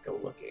can and just go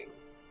looking.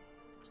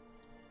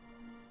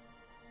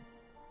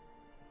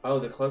 Oh,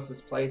 the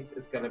closest place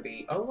is going to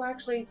be... Oh,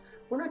 actually,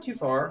 we're not too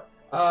far.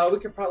 We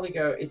could probably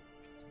go...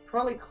 It's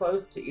probably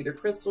close to either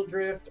Crystal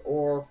Drift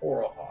or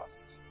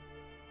Forelhost.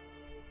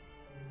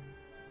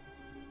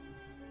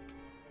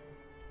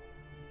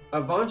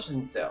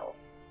 Avanchenseil.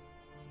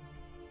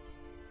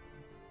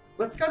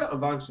 Let's go to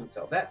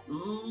Avanchenseil. That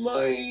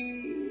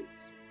might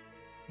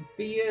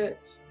be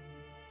it.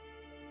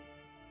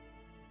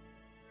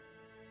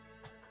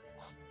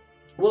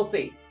 We'll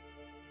see.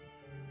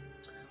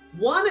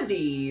 One of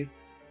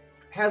these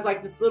has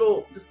like this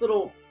little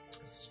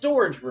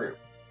storage room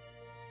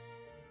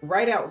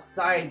right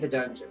outside the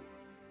dungeon.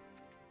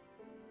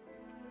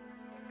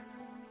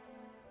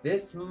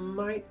 This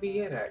might be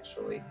it,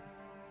 actually.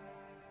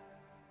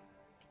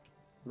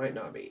 Might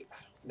not be. I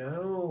don't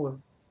know.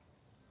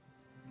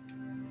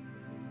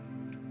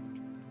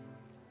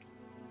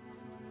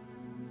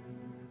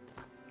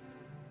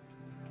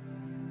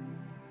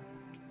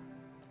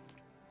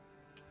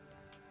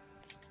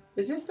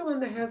 Is this the one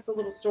that has the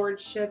little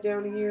storage shed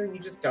down here? And you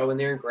just go in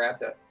there and grab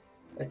the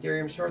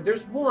Ethereum shard?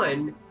 There's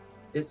one.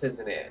 This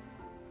isn't it.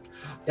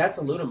 That's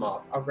a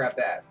Lunamoth. I'll grab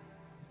that.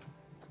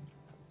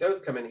 Those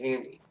come in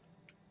handy.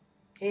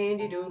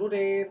 Handy doodle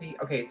dandy.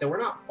 Okay, so we're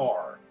not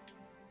far.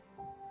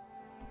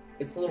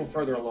 It's a little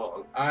further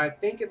along. I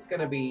think it's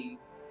going to be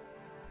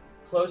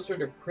closer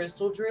to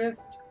Crystal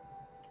Drift.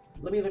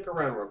 Let me look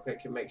around real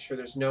quick and make sure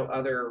there's no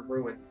other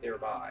ruins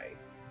nearby.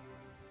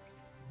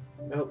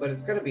 No, but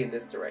it's going to be in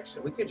this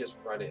direction. We could just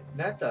run it.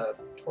 That's a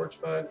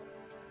torch bug.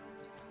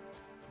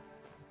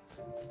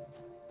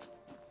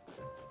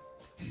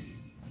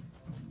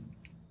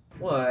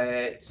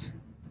 What?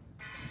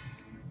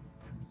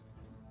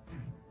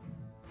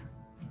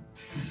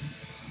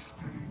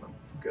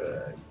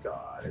 Good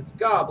God. It's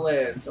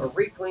goblins or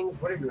reeklings,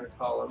 whatever you want to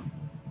call them.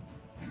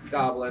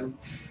 Goblin.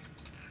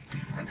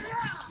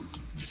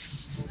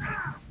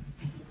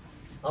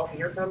 Oh,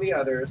 here come the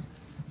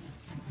others.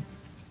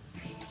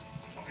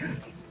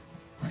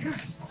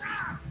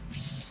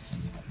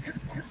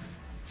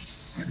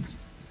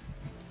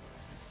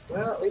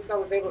 Well, at least I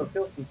was able to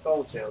fill some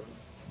soul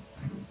gems.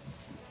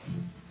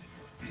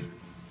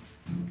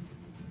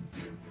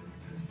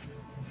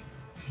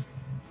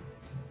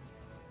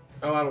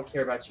 Oh, I don't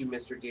care about you,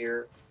 Mr.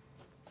 Deer.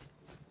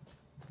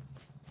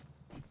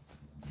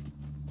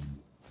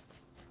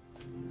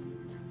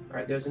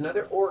 Alright, there's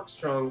another orc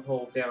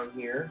stronghold down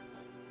here.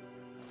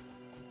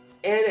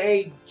 And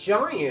a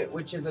giant,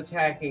 which is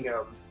attacking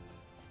them.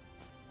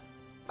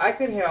 I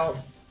could help.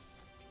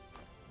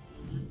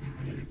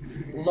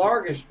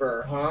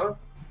 Largishbur, huh?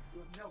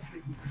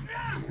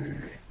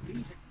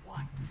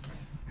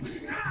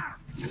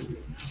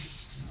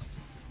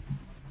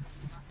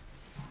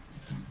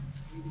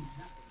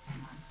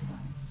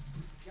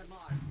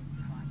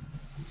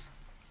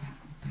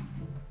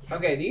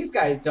 Okay, these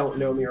guys don't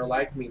know me or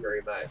like me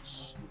very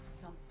much.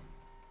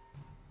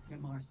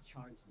 Yamar's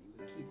charged me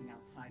with keeping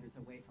outsiders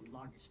away from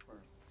Largishbur.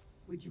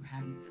 Would you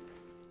have me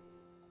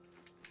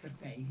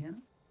disobey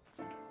him?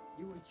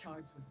 You were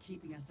charged with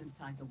keeping us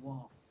inside the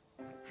walls.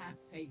 Have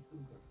faith,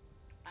 Uger.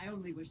 I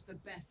only wish the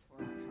best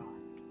for our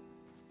tribe.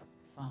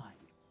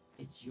 Fine.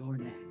 It's your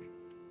neck.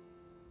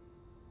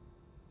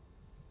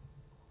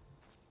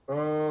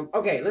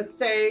 Okay, let's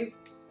save.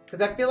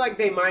 Because I feel like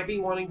they might be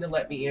wanting to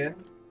let me in.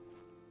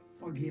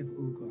 Forgive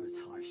Ugar's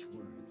harsh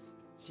words.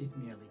 She's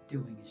merely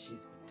doing as she's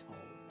been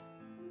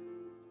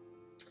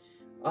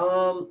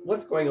told.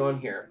 What's going on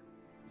here?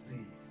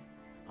 Please.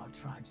 Our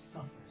tribe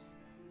suffers,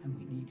 and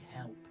we need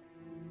help.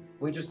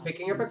 We're just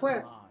picking up a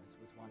quest. Mars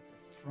was once a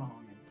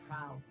strong and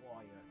proud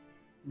warrior.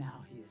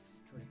 Now he is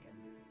stricken,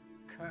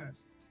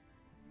 cursed.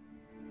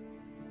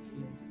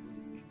 He is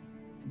weak,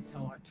 and so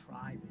our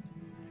tribe is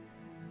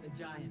weak. The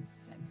giants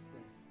sense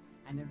this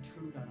and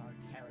intrude on our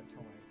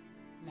territory.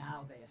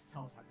 Now they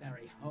assault our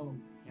very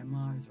home.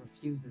 Mars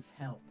refuses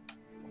help,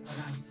 but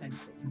I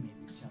sense that you may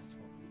be just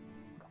what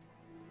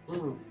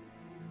we need.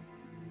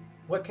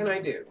 What can I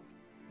do?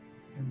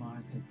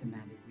 Mars has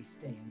demanded we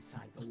stay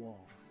inside the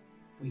walls.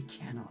 We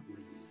cannot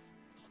leave.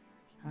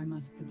 I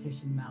must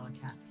petition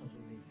Malacath for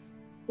relief.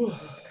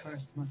 This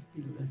curse must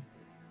be lifted.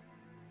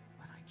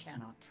 But I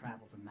cannot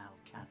travel to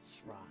Malacath's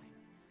shrine.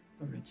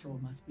 The ritual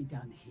must be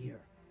done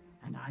here,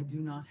 and I do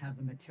not have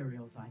the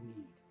materials I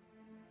need.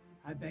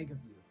 I beg of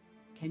you,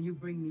 can you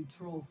bring me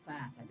troll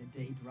fat and a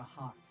Daedra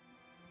heart?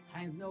 I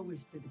have no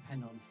wish to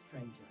depend on a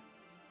stranger,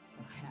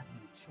 but I have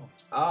no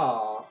choice.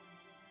 Ah.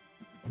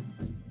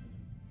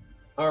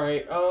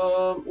 Alright,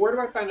 where do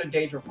I find a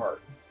Daedra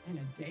heart? And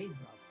a Daedra,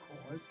 of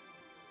course.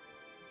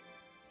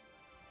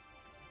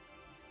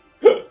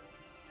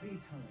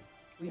 Please hurry.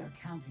 We are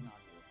counting on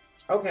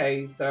you.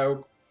 Okay,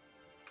 so...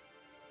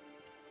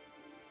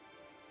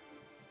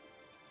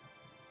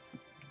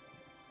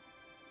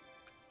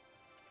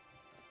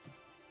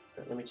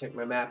 Let me check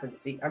my map and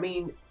see. I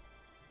mean,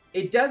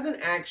 it doesn't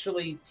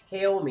actually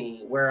tell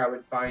me where I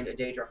would find a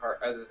Daedra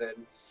heart other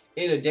than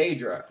in a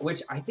Daedra,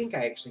 which I think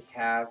I actually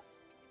have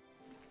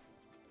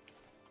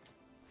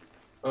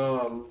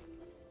a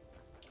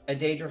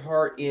Daedra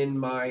heart in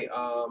my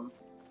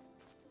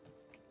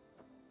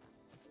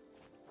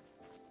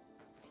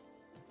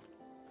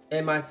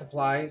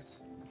supplies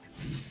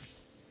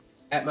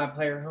at my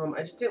player home. I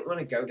just didn't want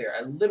to go there.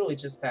 I literally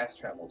just fast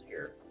traveled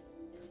here.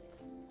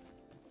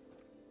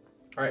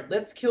 Alright,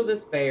 let's kill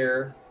this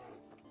bear.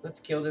 Let's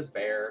kill this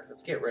bear.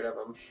 Let's get rid of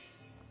him.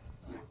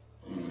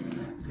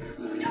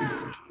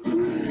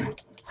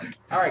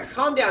 Alright,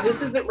 calm down.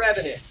 This isn't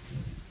Revenant.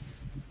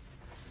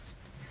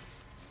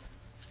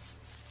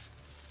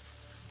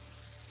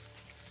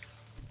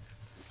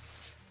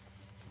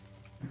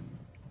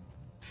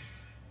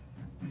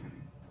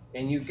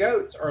 And you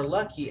goats are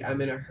lucky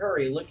I'm in a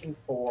hurry looking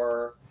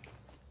for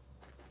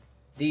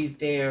these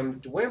damn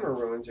Dwemer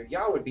ruins, or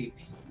y'all would be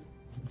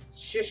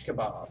shish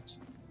kebabbed.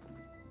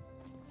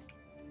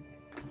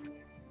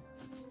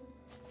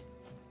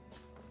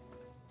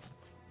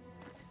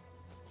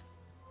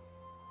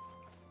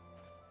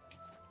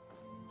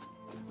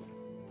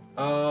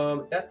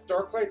 That's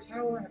Darklight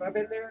Tower. Have I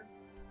been there?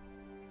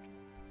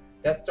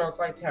 That's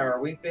Darklight Tower.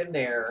 We've been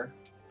there.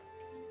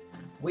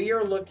 We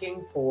are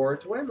looking for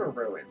Dwemer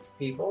ruins,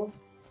 people.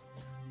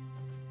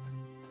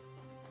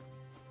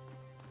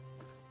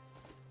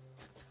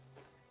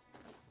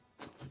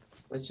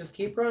 Let's just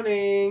keep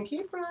running.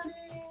 Keep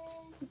running.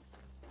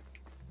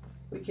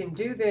 We can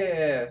do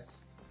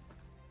this.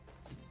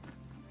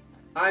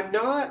 I'm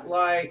not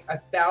like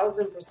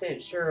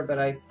 1,000% sure, but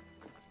I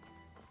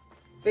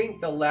think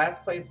the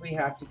last place we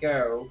have to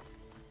go.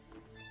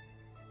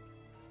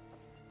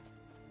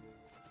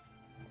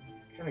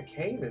 What kind of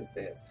cave is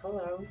this?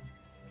 Hello.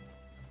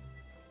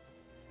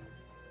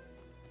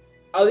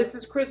 Oh, this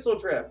is Crystal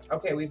Drift.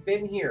 Okay, we've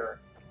been here.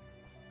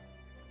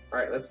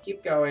 Alright, let's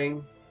keep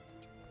going.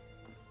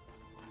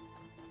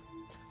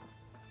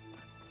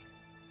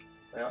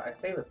 Well, I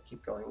say let's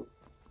keep going.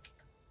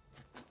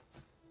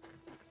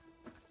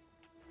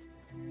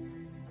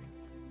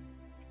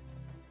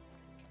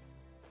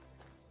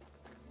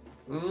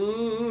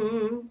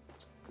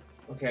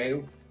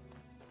 Okay.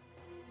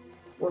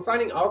 We're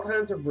finding all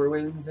kinds of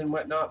ruins and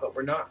whatnot, but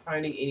we're not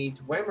finding any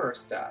Dwemer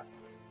stuff.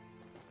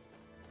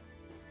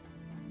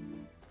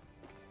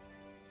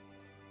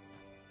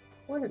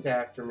 What is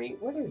after me?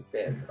 What is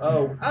this?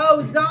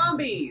 Oh,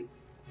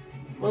 zombies!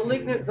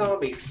 Malignant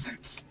zombies.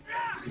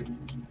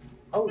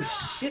 Oh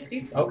shit,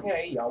 these,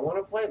 okay, y'all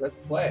wanna play? Let's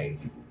play.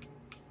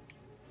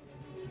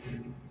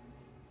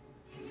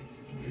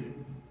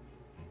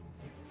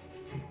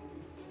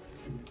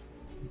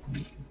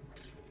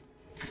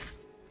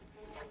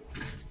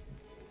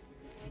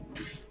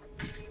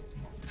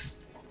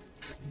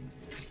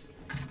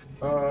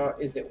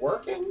 Is it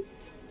working?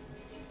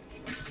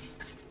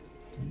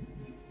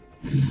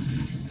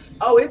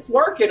 Oh, it's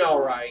working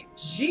all right.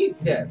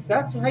 Jesus,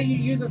 that's how you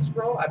use a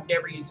scroll? I've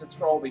never used a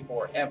scroll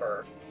before,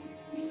 ever.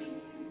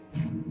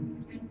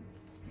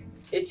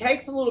 It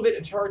takes a little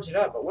bit to charge it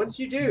up, but once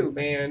you do,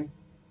 man,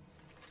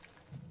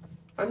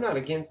 I'm not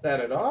against that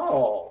at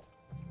all.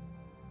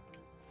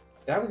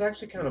 That was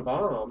actually kind of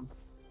bomb.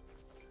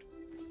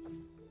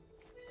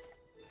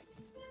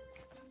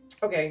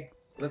 Okay,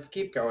 let's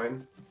keep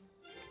going.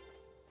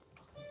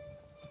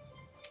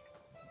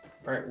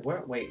 Alright,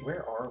 what? Wait,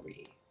 where are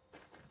we?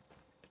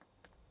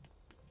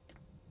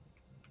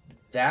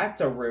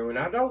 That's a ruin.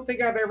 I don't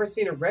think I've ever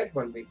seen a red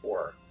one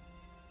before.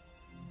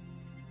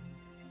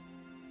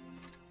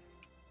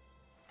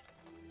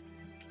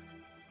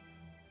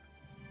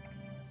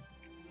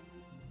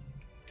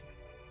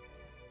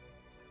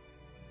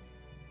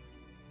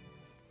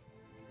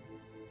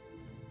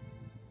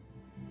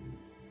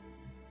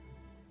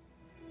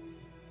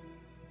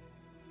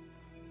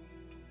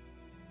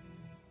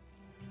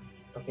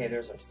 Okay,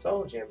 there's a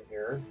soul gem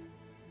here.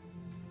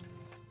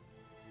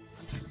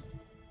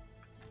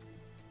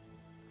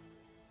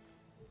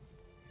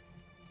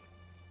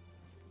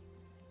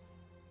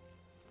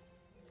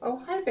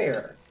 Oh, hi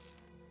there.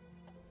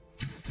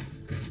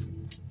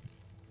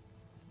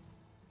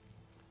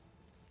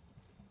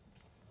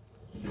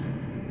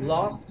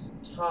 Lost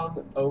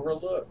Tongue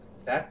Overlook.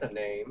 That's a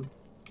name.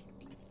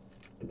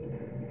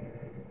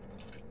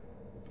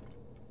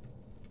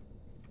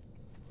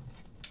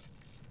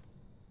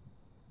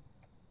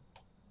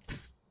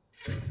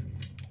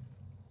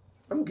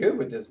 I'm good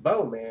with this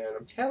bow, man.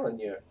 I'm telling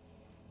you.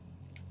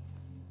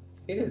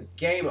 It is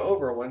game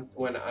over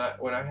when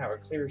I have a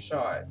clear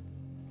shot.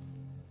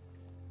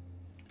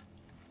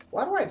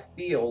 Why do I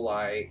feel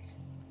like...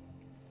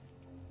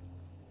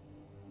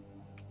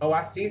 Oh,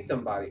 I see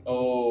somebody.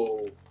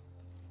 Oh.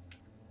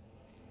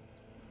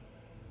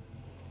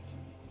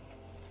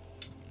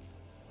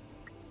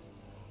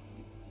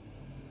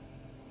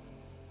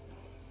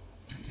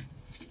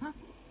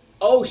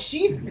 Oh,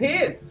 she's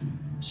pissed.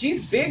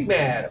 She's big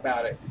mad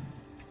about it.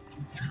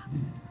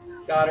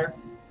 Got her.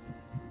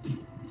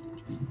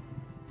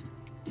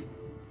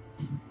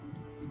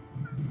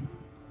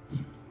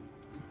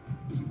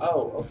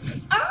 Oh,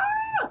 okay.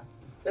 Ah!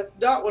 That's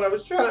not what I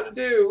was trying to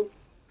do.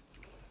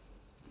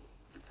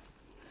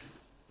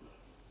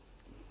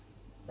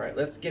 Alright,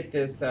 let's get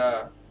this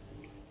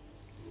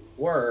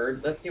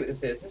word. Let's see what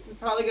this is. This is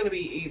probably going to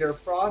be either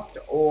frost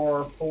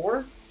or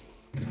force.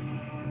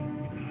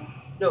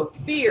 No,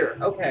 fear.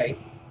 Okay.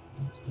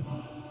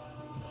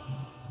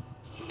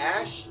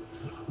 Ash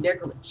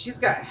Necroman. She's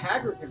got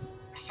Hagraven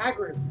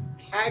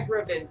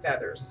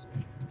feathers.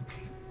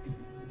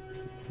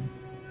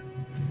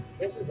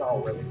 This is all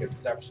really good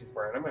stuff she's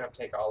wearing. I'm going to have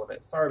to take all of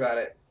it. Sorry about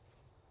it.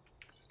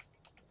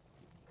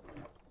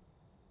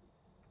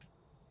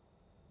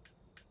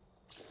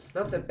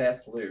 Not the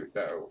best loot,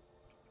 though.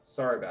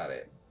 Sorry about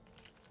it.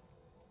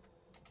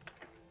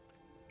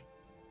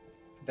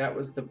 That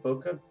was the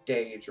Book of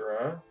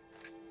Daedra.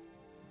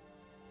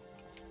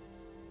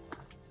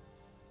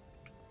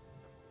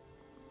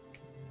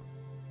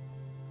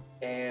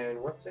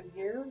 And what's in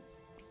here?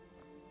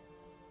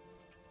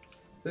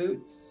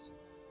 Boots.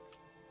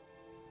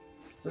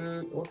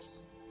 Food.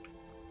 Oops.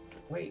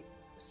 Wait.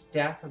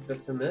 Staff of the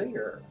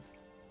Familiar.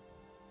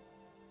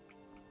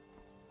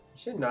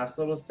 She had a nice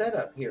little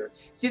setup here.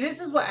 See, this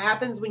is what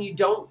happens when you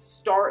don't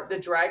start the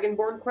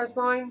Dragonborn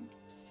questline.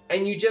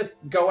 and you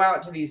just go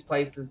out to these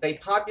places. They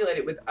populate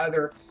it with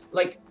other,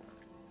 like,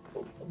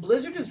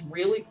 Blizzard is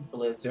really,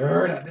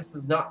 Blizzard, this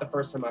is not the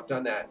first time I've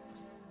done that.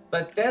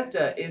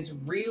 Bethesda is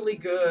really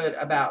good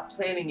about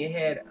planning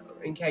ahead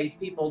in case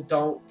people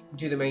don't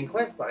do the main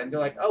quest line. They're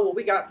like, oh, well,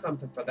 we got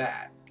something for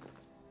that.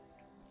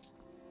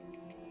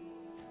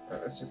 All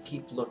right, let's just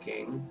keep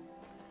looking.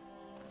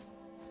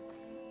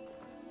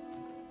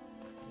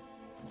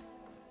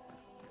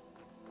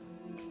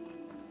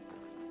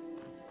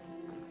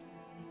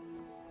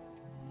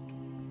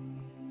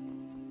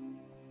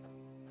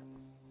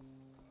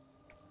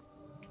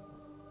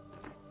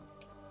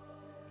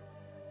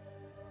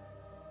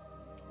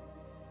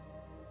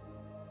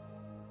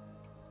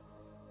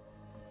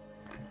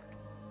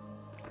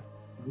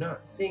 I'm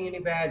not seeing any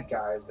bad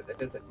guys, but that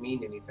doesn't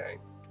mean anything.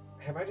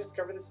 Have I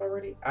discovered this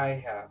already? I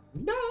have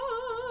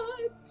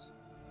not.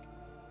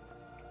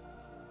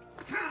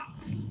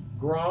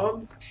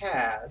 Grom's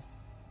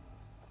Pass.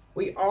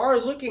 We are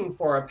looking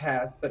for a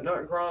pass, but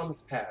not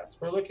Grom's Pass.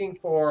 We're looking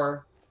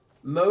for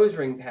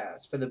Mosring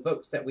Pass for the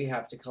books that we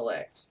have to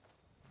collect.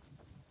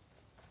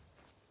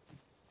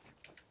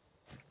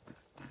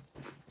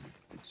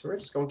 So we're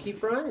just going to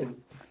keep running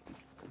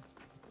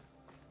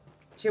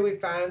till we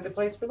find the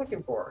place we're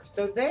looking for.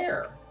 So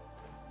there.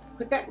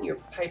 Put that in your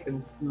pipe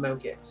and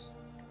smoke it.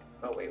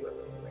 Oh, wait.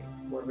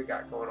 What do we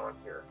got going on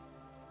here?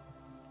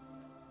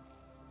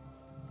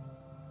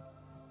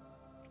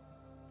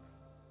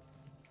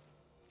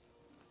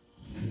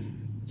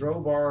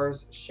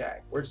 Drobar's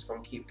shack. We're just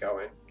going to keep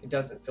going. It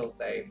doesn't feel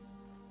safe.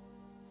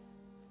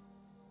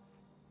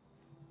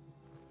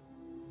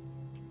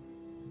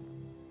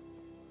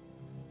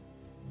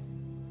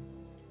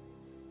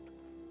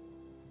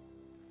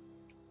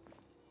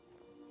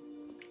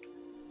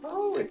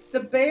 Oh, it's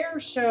the bear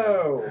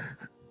show.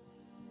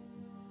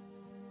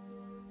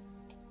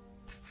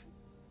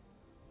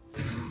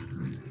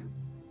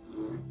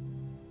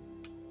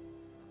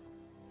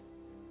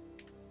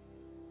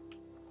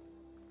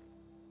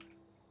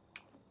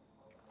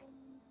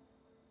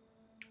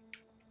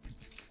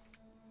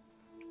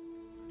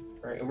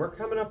 All right, and we're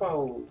coming up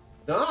on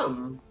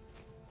some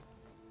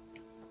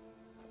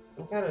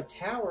kind of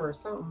tower or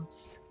something.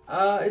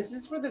 Is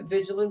this where the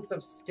Vigilance of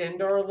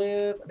Stendar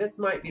live? This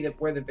might be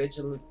where the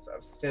Vigilance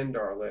of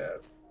Stendar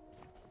live.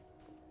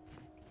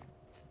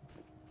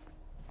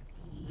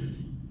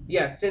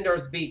 Yeah,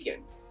 Stendar's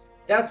Beacon.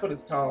 That's what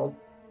it's called.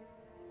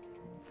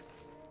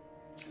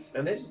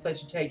 And they just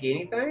let you take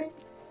anything?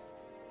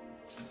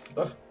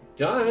 Ugh,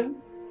 done.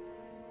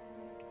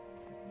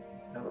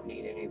 I don't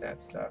need any of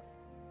that stuff.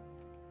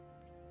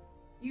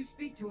 You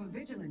speak to a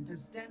vigilant of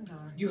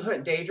Stendar. You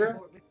hunt Daedra?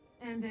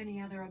 And any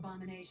other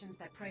abominations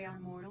that prey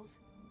on mortals?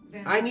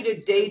 I need a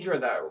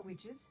Daedra, though.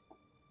 Witches?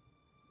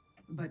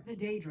 But the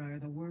Daedra are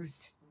the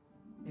worst.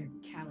 Their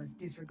callous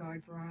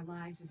disregard for our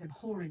lives is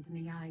abhorrent in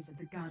the eyes of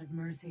the God of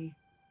Mercy.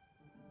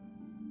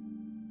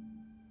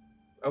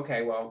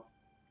 Okay, well.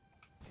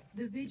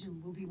 The Vigil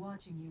will be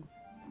watching you.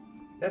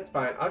 That's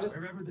fine. I'll just...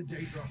 Wherever the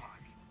Daedra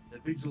hide, the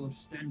Vigil of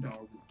Stendar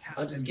will cast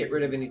I'll just them get in.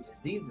 rid of any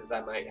diseases I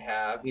might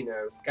have. You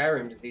know,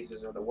 Skyrim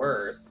diseases are the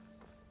worst.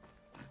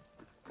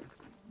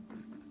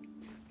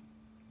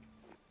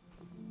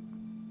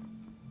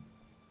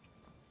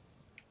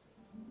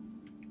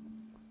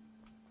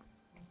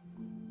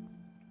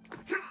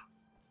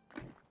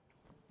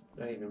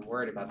 Not even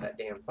worried about that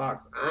damn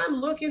fox. I'm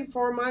looking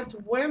for my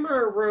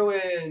Dwemer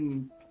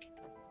ruins.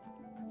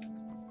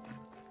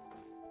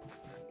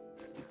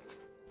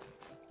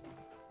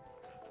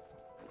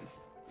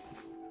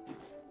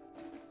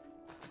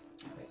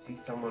 I see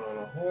someone on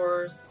a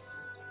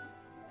horse.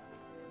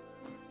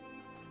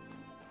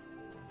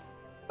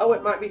 Oh,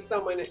 it might be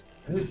someone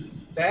who's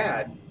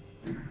bad.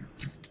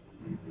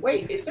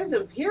 Wait, it says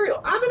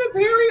Imperial. I'm an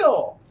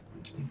Imperial!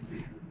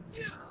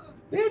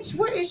 Bitch,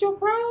 what is your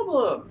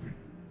problem?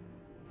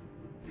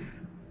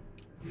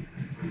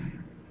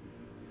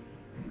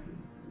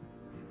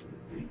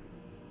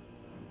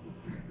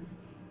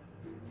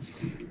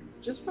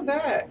 Just for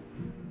that.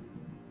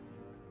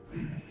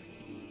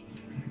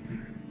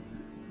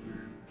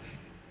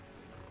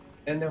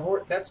 And the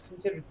horse, that's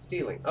considered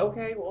stealing.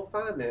 Okay, well,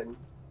 fine then.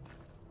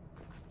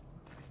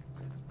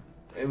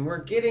 And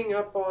we're getting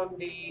up on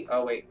the...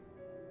 Oh, wait.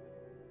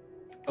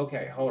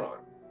 Okay, hold on.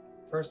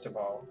 First of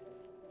all...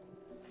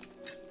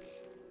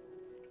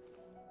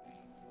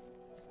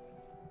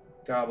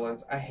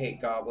 Goblins. I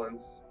hate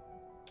goblins.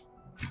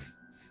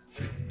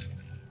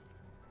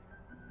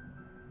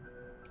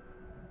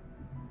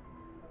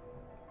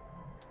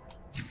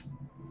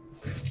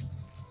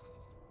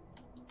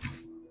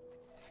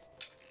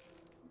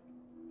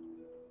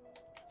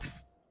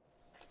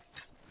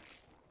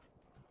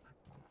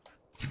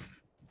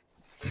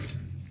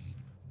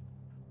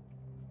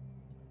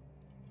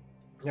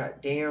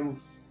 That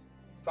damn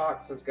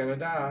fox is gonna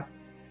die.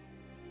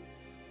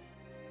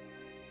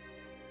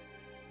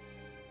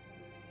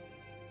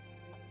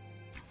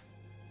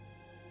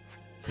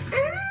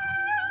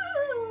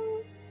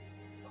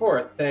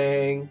 Poor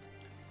thing.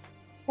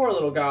 Poor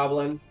little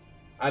goblin.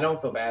 I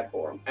don't feel bad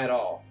for him at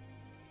all.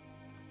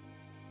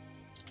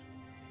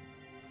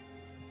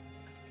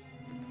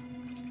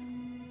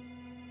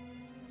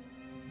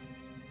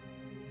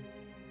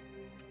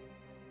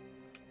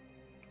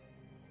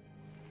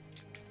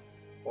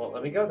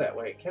 won't let me go that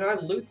way. Can I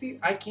loot the...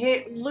 I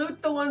can't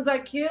loot the ones I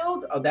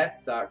killed? Oh, that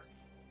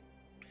sucks.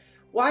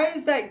 Why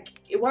is that...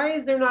 Why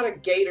is there not a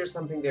gate or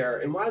something there?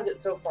 And why is it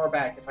so far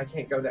back if I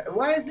can't go that... And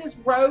why is this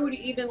road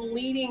even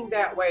leading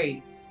that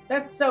way?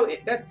 That's so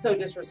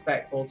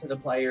disrespectful to the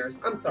players.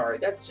 I'm sorry.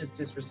 That's just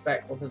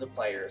disrespectful to the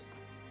players.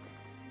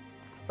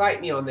 Fight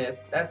me on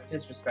this. That's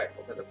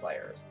disrespectful to the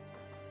players.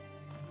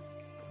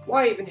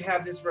 Why even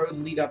have this road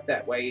lead up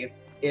that way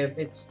if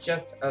it's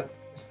just a...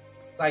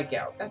 Psych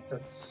out. That's so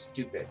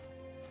stupid.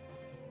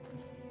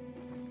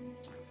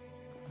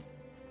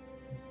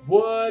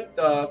 What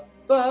the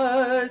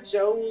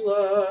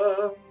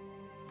fudgeola?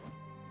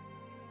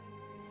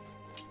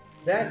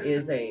 That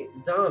is a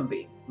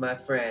zombie, my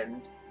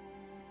friend.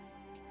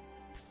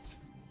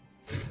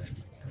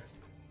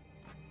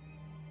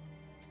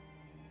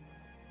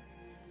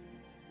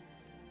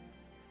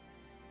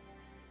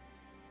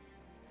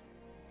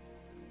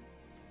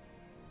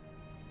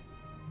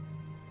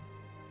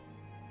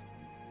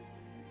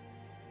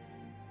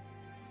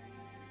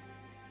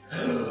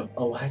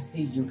 Oh, I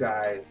see you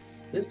guys.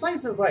 This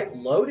place is like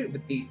loaded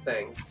with these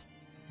things.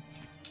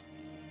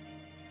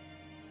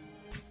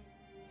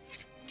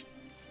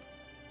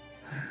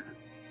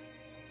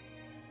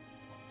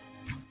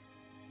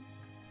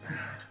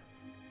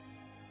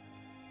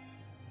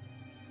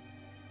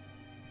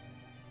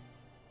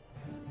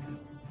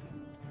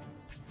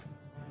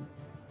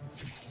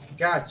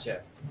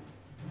 Gotcha.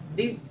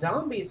 These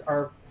zombies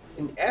are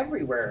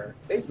everywhere.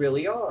 They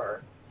really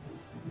are.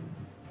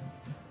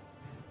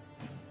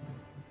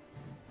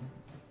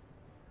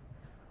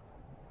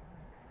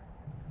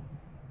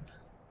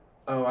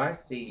 Oh, I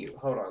see you.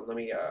 Hold on.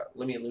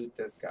 Let me loot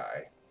this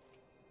guy.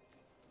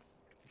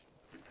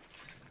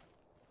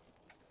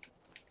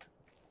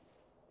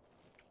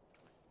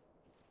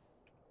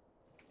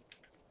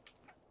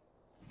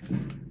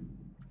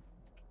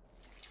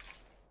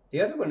 The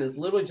other one is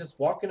literally just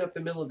walking up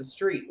the middle of the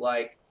street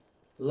like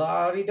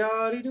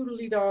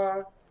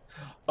la-di-da-di-doodly-da.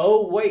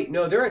 Oh, wait.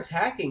 No, they're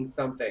attacking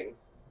something.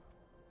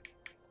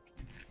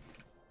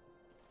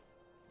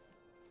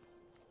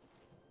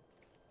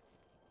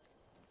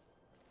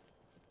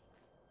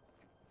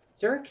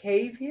 Is there a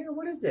cave here?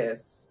 What is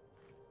this?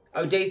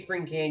 Oh,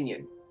 Dayspring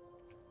Canyon.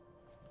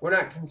 We're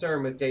not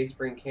concerned with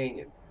Dayspring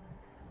Canyon.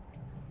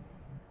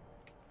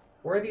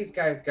 Where are these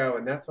guys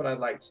going? That's what I'd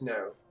like to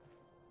know.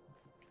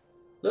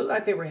 Looked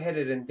like they were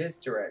headed in this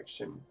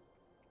direction.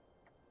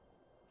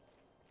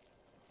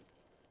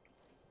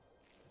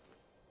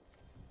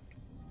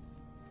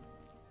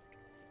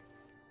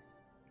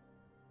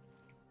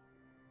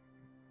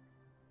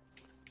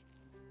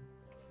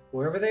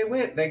 Wherever they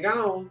went, they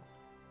gone.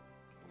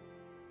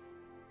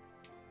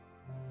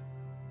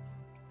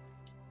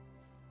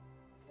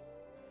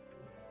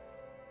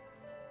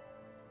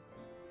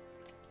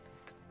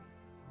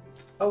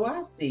 Oh,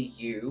 I see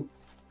you.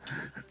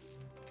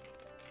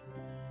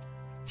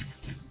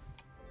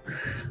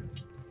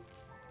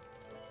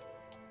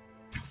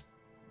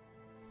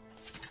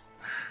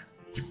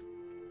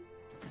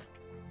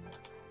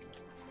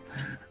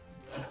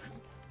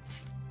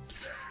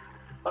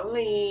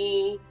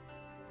 Bye.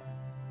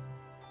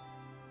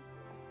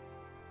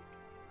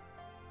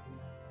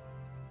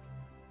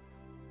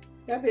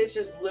 That bitch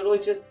is literally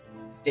just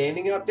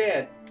standing up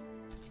dead.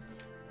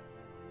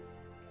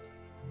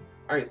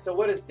 Alright, so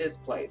what is this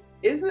place?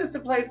 Isn't this the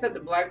place that the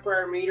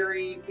Blackbriar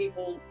Meadery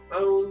people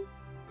own?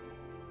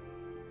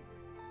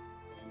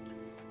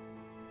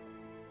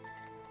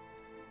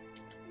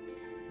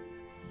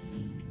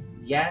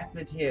 Yes,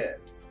 it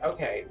is.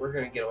 Okay, we're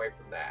gonna get away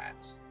from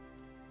that.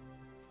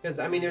 Because,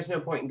 I mean, there's no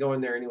point in going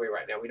there anyway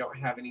right now. We don't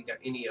have any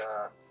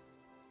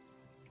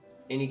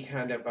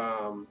kind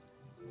of,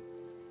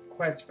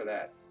 quest for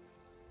that.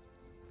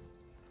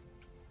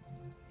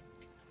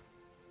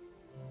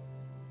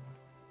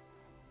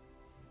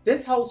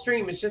 This whole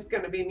stream is just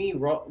going to be me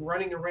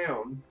running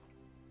around.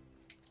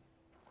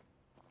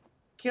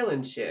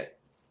 Killing shit.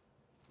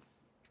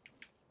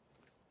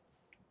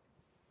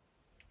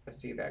 I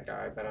see that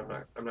guy, but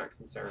I'm not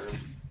concerned.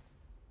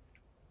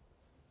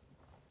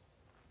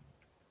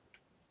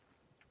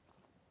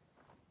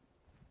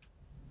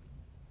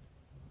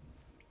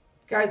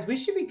 Guys, we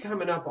should be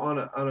coming up on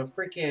a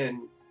freaking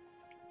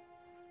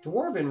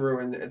dwarven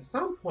ruin at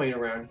some point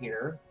around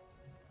here.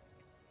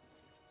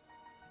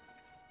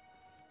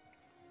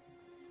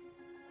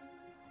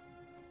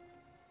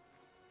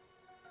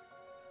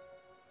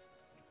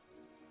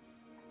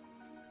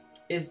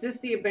 Is this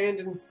the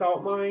abandoned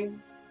salt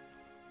mine?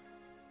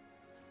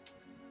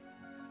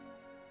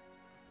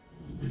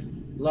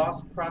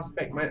 Lost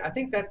Prospect Mine. I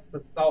think that's the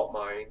salt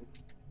mine.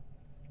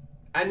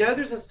 I know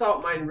there's a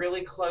salt mine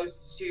really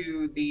close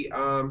to the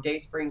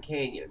Dayspring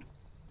Canyon.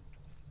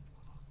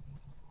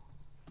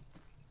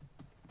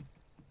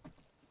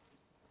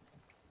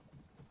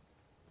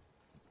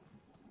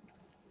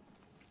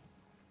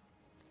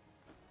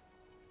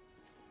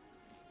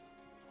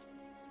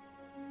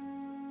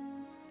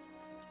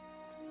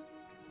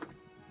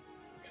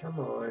 Come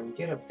on,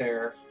 get up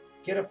there.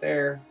 Get up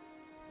there.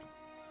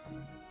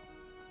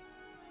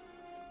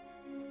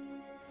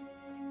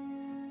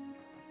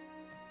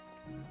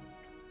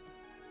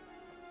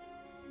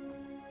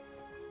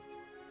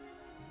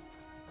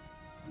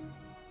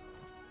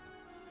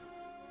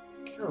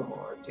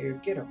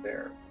 Dude, get up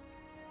there.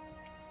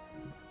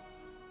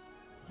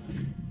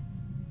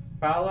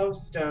 Follow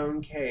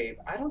Stone Cave.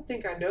 I don't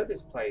think I know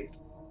this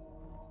place.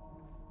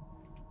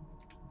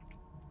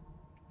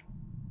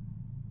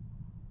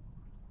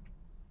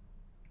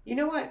 You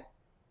know what?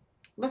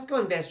 Let's go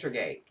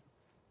investigate.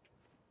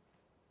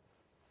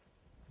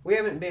 We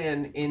haven't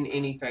been in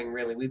anything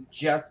really. We've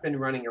just been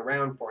running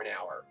around for an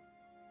hour.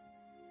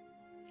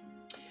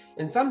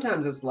 And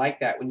sometimes it's like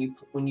that when you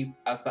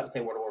I was about to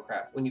say World of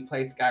Warcraft, when you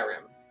play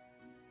Skyrim.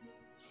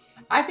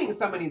 I think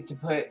someone needs to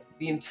put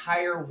the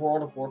entire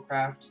World of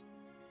Warcraft,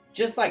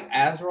 just like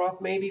Azeroth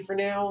maybe for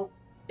now,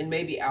 and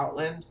maybe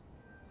Outland,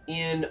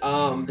 in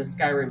the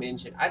Skyrim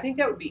engine. I think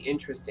that would be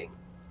interesting.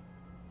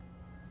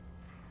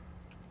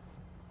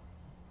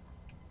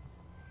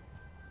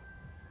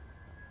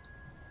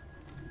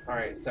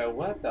 Alright, so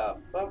what the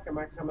fuck am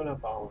I coming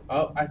up on?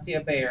 Oh, I see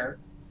a bear.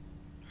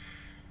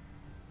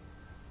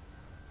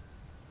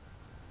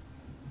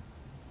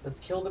 Let's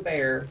kill the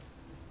bear.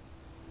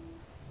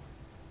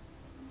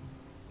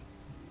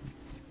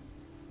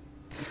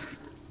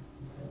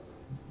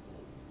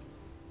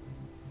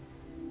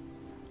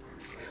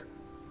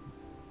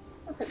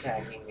 What's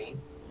attacking me?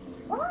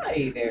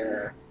 Hi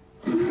there.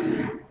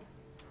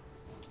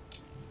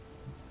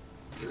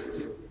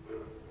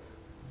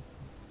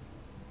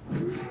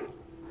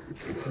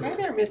 Hey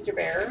there, Mr.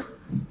 Bear.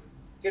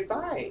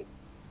 Goodbye.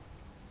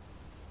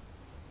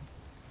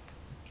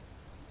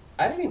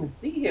 I didn't even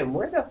see him.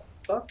 Where the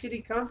fuck did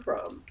he come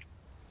from?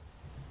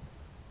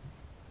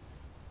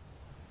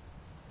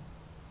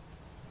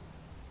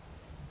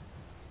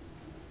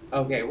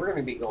 Okay, we're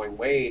gonna be going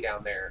way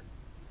down there.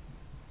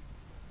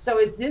 So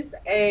is this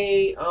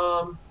a,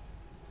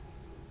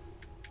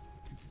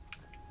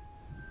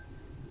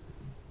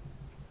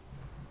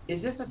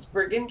 is this a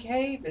Spriggan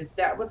cave? Is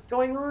that what's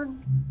going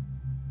on?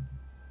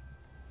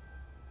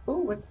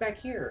 Ooh, what's back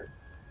here?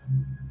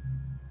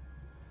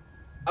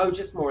 Oh,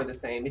 just more of the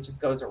same. It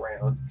just goes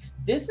around.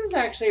 This is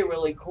actually a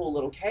really cool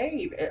little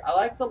cave. I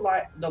like the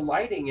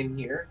lighting in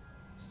here.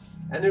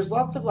 And there's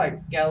lots of, like,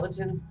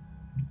 skeletons.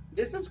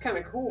 This is kind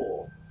of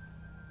cool.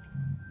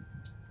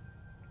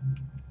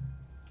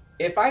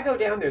 If I go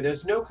down there,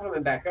 there's no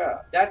coming back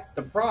up. That's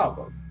the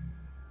problem.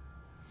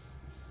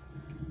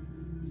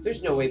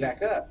 There's no way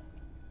back up.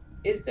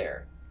 Is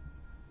there?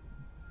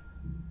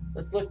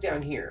 Let's look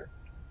down here.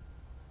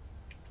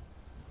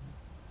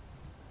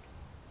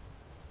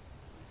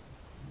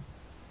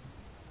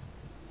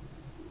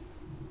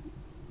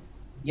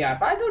 Yeah,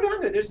 if I go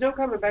down there, there's no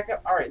coming back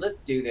up. Alright,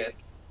 let's do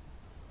this.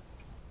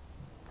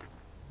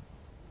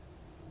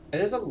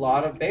 And there's a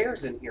lot of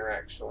bears in here,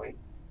 actually.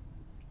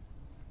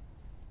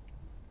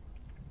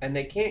 And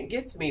they can't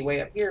get to me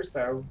way up here,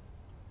 so...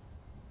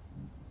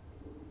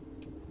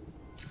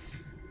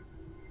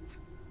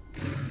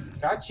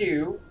 Got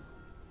you.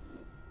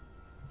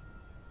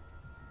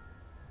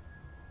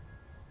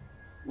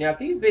 Now, if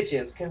these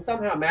bitches can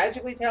somehow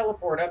magically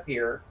teleport up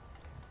here,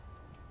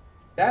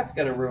 that's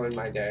gonna ruin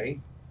my day.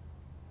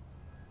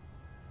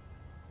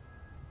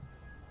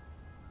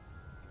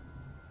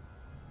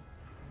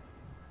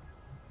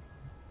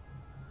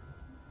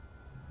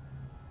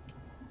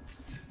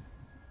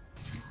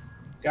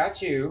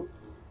 Got you.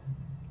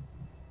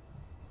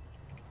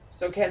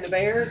 So can the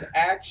bears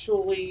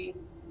actually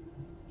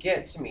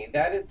get to me?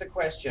 That is the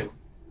question.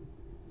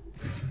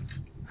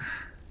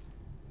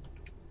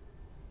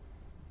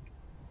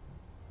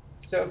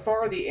 So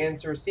far, the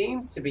answer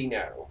seems to be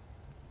no.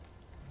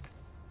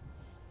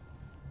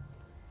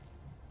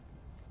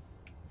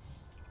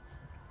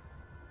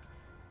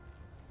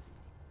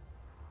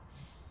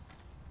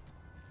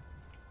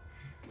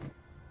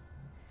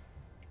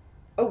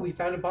 Oh, we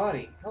found a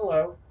body.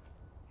 Hello.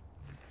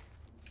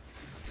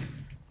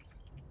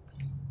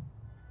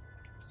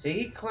 See,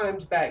 he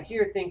climbed back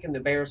here thinking the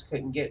bears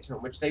couldn't get to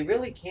him, which they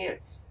really can't.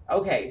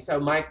 Okay, so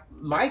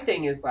my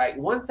thing is, like,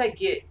 once I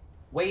get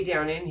way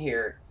down in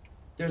here,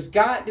 there's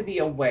got to be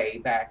a way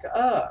back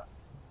up.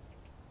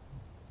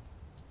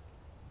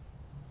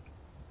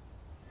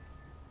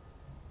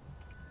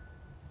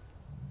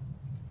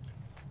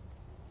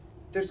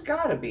 There's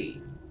got to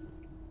be.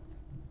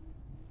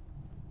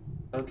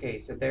 Okay,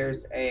 so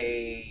there's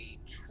a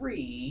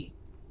tree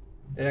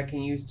that I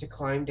can use to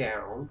climb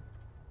down.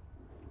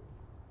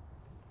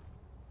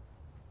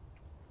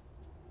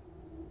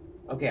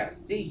 Okay, I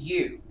see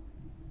you.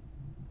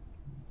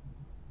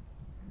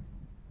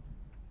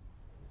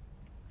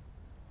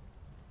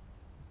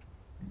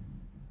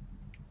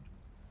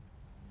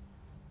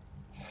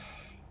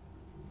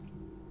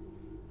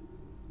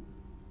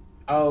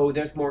 Oh,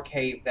 there's more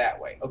cave that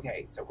way.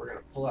 Okay, so we're going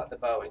to pull out the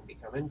bow and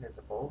become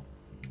invisible.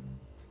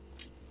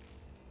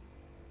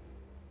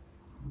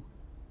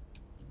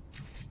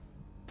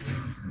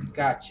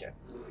 Gotcha.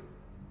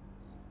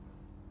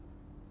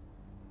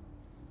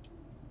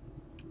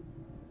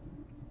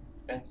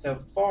 And so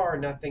far,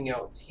 nothing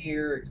else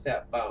here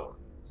except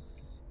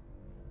bones.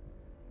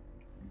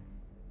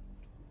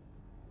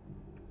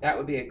 That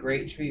would be a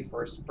great tree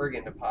for a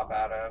Spriggan to pop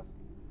out of.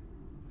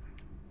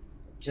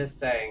 Just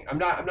saying. I'm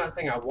not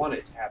saying I want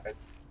it to happen.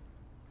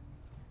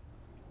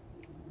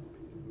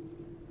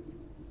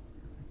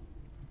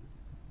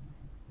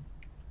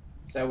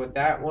 So with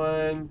that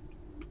one...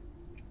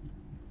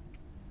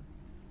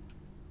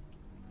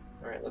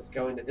 Alright, let's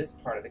go into this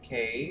part of the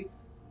cave.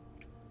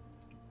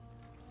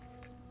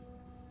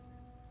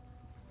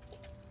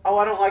 Oh,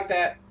 I don't like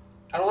that.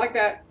 I don't like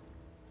that.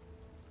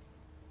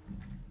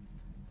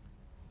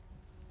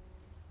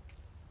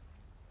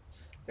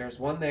 There's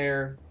one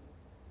there.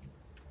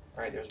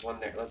 Alright, there's one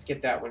there. Let's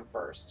get that one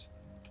first.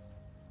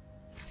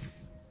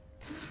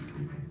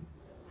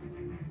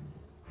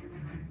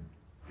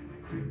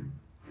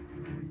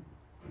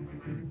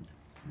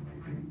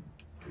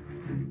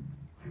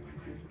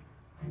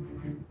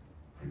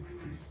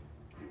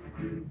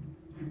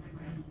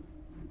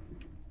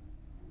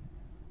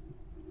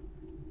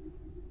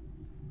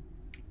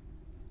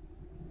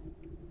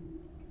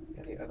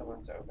 Yeah, the other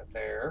one's over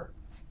there.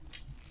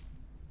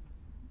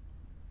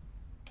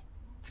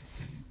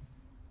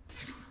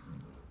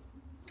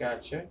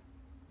 Gotcha.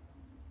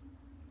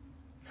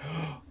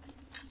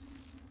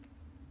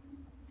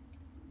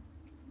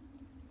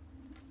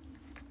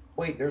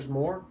 Wait, there's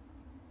more?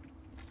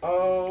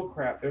 Oh,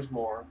 crap, there's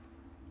more.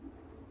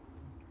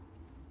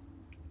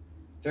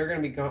 They're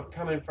going to be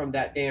coming from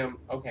that damn...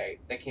 Okay,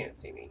 they can't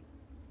see me.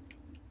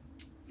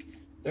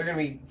 They're going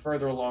to be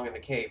further along in the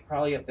cave.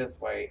 Probably up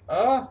this way.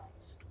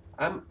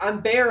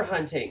 I'm bear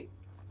hunting.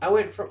 I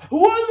went from...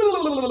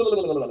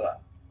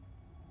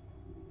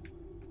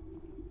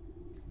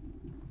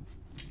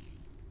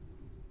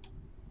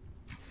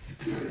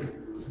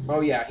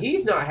 Oh, yeah,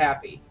 he's not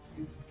happy.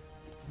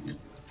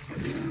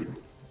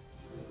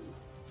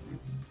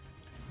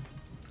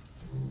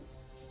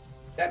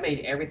 That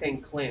made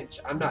everything clinch.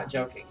 I'm not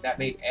joking. That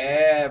made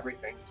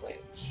everything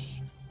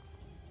clinch.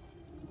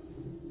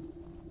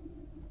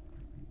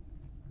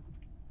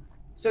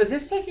 So is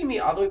this taking me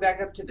all the way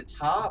back up to the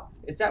top?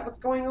 Is that what's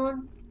going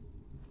on?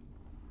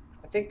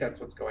 I think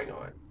that's what's going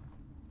on.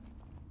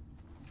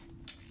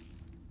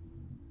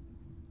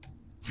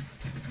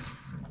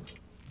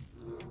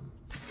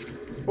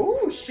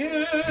 Oh,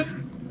 shit.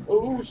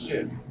 Oh,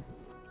 shit.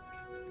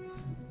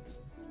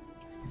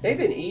 They've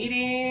been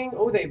eating.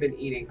 Oh, they've been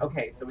eating.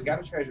 Okay, so we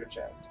got a treasure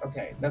chest.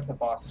 Okay, that's a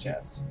boss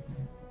chest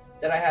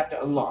that I have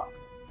to unlock.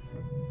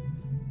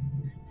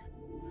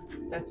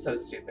 That's so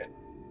stupid.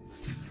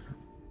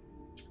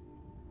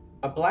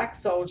 A black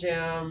soul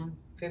gem,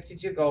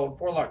 52 gold,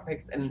 4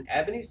 lockpicks, and an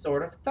ebony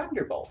sword of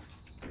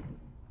thunderbolts.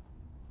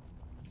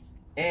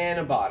 And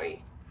a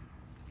body.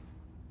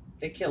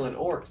 They're killing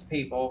orcs,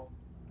 people.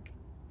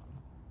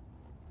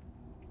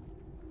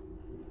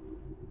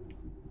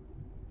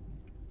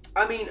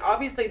 I mean,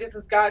 obviously this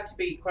has got to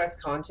be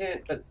quest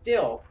content, but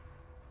still,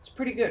 it's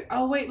pretty good.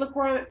 Oh wait, look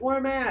where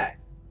I'm at.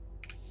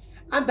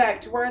 I'm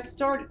back to where I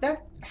started.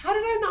 How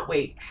did I not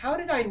wait? How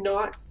did I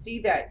not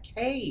see that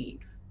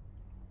cave?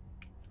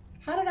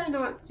 How did I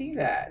not see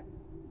that?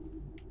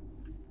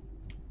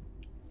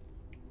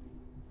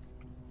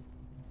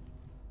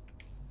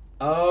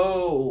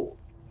 Oh,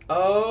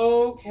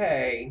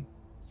 okay.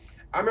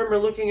 I remember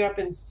looking up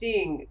and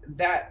seeing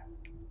that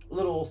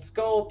little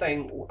skull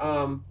thing.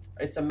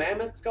 It's a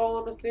mammoth skull,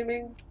 I'm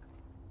assuming.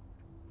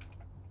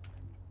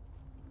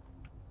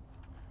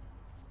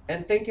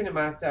 And thinking to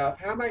myself,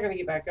 how am I going to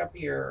get back up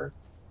here?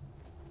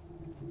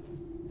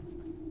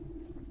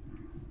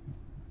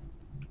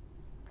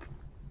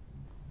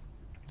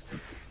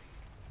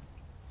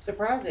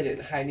 Surprised they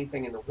didn't hide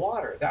anything in the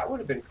water. That would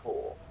have been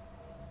cool.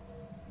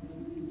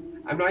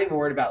 I'm not even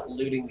worried about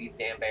looting these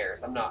damn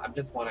bears. I'm not. I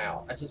just want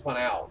out. I just want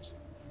out.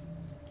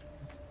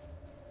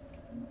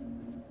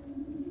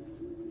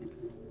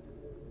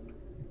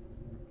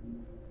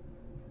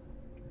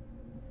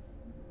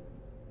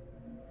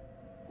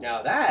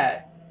 Now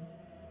that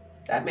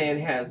man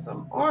has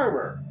some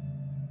armor.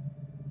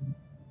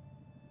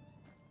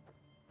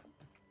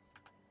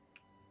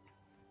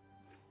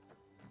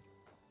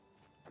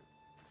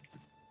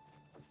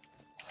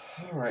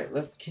 Alright,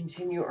 let's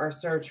continue our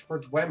search for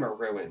Dwemer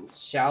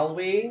ruins, shall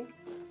we?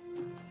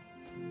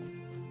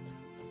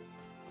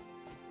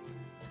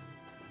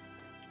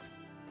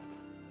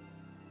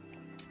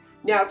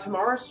 Now,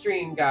 tomorrow's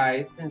stream,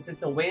 guys, since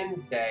it's a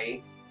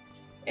Wednesday,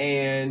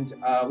 and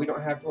we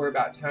don't have to worry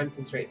about time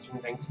constraints or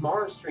anything,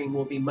 tomorrow's stream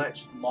will be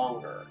much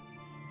longer.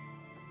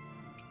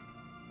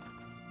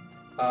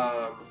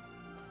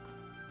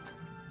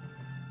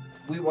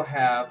 We will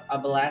have a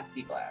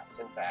blasty blast,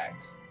 in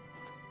fact.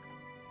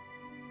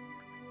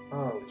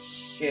 Oh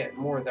shit,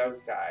 more of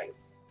those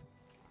guys.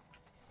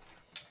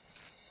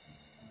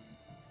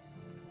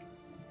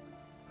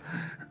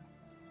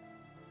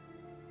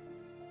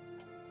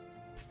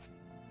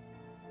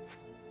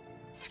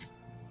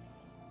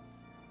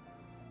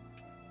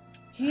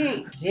 He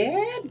ain't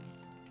dead?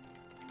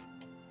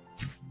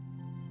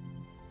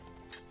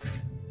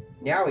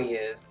 Now he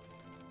is.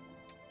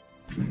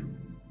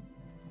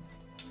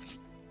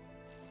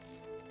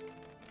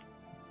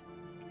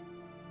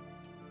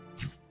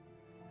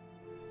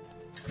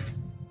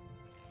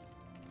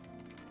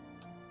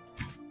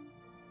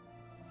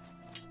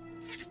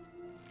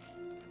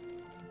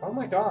 Oh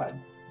my god.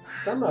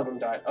 Some of them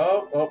died.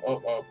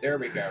 Oh, there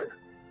we go.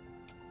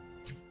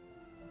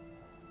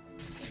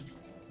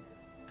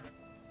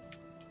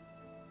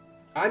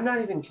 I'm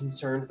not even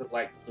concerned with,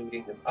 like,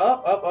 looting them.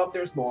 Oh,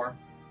 there's more.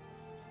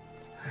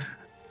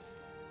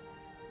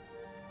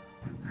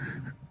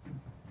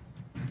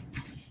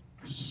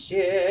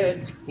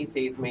 Shit. He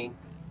sees me.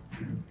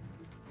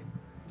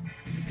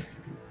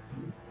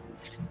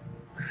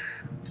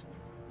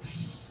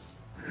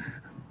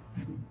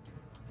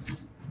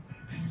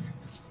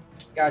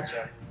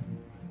 Gotcha.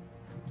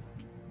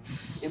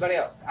 Anybody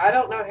else? I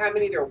don't know how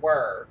many there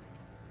were,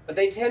 but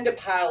they tend to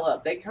pile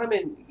up. They come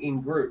in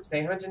groups.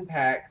 They hunt in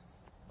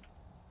packs,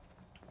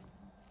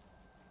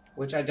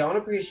 which I don't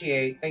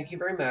appreciate. Thank you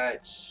very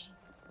much.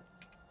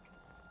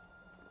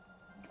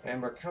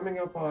 And we're coming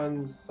up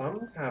on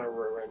some kind of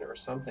ruin or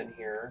something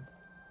here.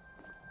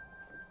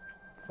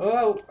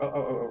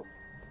 Oh.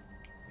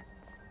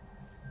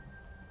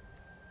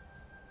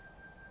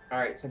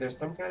 Alright, so there's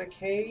some kind of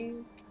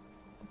cave.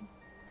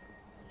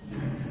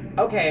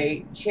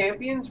 Okay,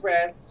 Champion's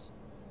Rest.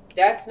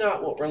 That's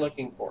not what we're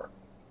looking for.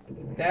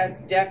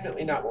 That's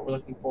definitely not what we're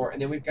looking for.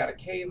 And then we've got a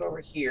cave over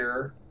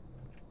here.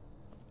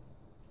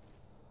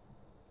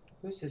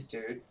 Who's this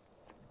dude?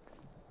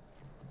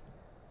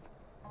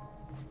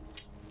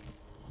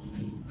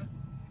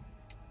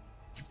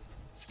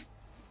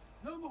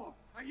 No more!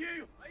 I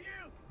yield! I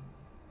yield!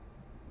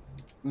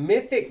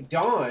 Mythic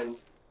Dawn?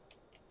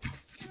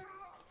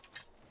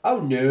 Oh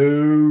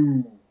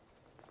no!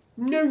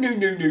 No.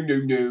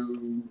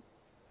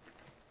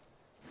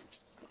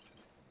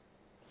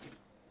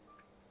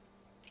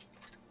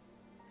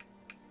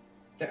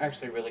 They're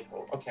actually really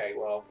cool. Okay,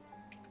 well.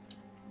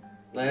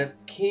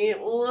 Let's keep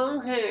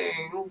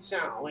looking,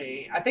 shall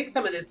we? I think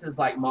some of this is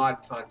like mod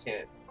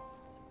content.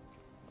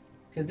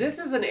 Because this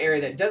is an area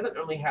that doesn't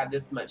really have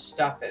this much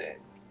stuff in it.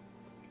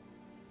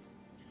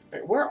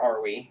 Right, where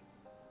are we?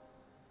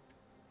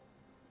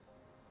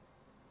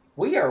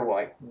 We are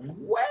like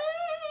way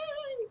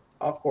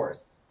off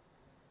course.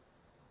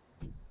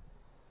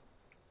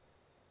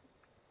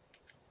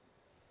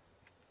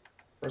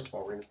 First of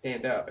all, we're going to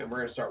stand up and we're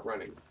going to start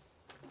running.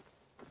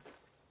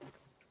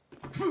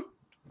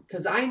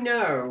 Because I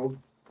know...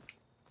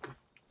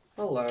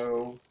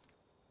 Hello.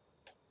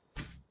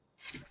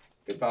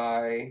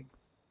 Goodbye.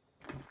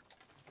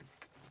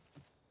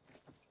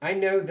 I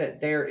know that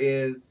there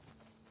is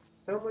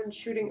someone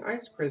shooting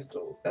ice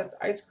crystals. That's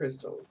ice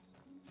crystals.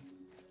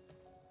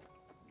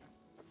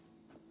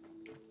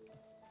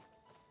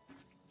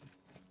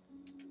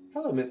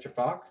 Hello, Mr.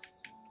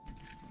 Fox.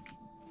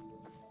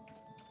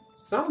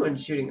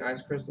 Someone's shooting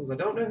ice crystals. I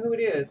don't know who it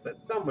is, but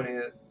someone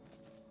is.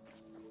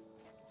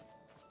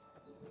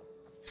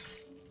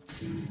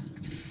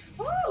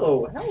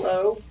 Oh,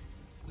 hello.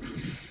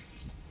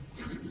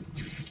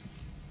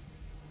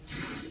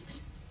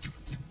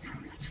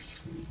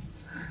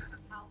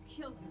 I'll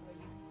kill you where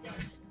you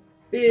stand.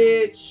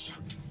 Bitch.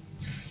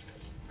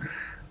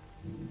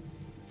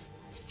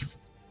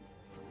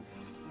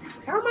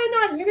 How am I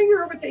not hitting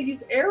her with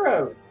these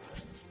arrows?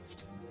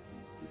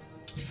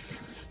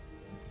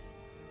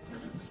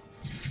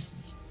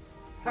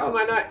 How am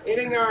I not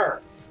hitting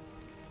her?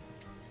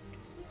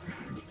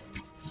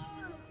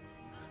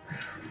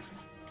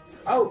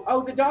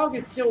 Oh, the dog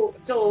is still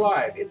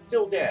alive. It's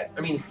still dead.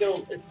 I mean, it's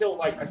still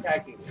like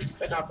attacking me,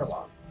 but not for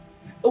long.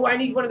 Oh, I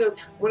need one of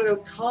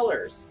those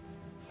collars.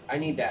 I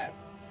need that.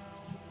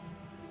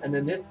 And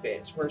then this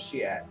bitch, where's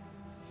she at?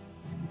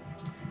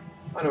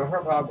 I don't know where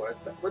her dog was,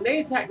 but when they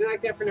attack me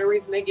like that for no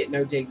reason, they get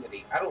no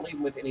dignity. I don't leave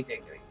them with any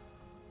dignity.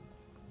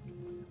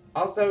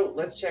 Also,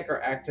 let's check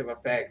our active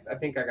effects. I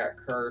think I got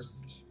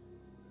cursed.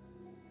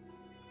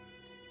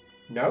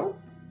 No?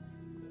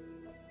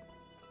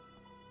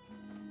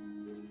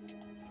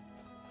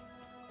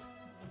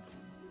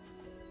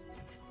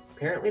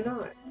 Apparently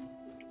not.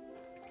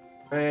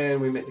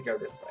 And we meant to go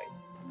this way.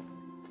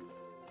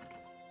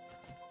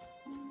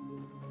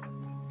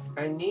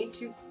 I need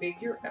to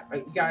figure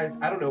out... Guys,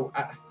 I don't know.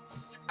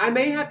 I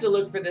may have to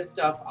look for this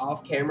stuff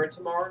off camera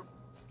tomorrow.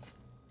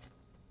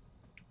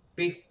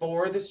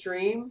 Before the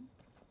stream.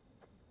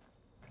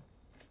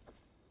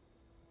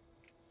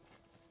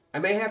 I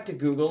may have to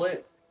Google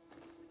it.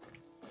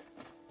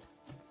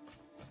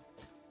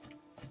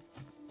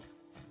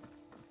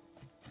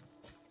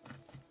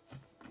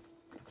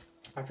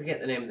 I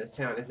forget the name of this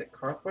town. Is it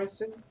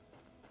Carthweston?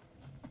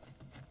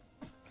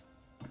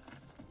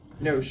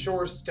 No,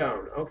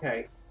 Shorestone.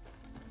 Okay.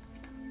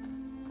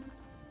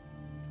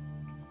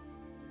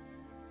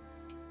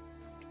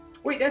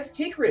 Wait, that's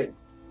Tikrid.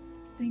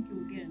 Thank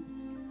you again.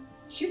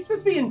 She's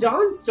supposed to be in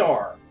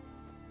Dawnstar.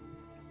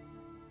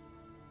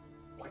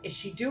 What is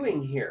she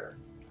doing here?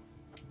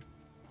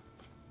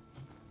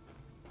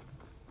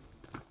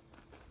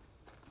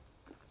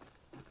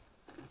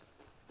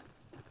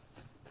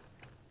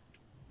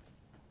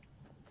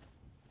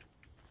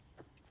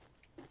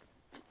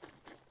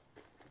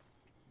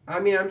 I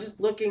mean, I'm just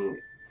looking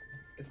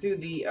through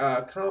the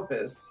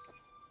compass.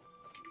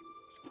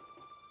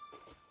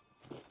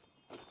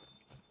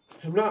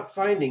 I'm not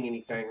finding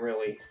anything,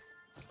 really.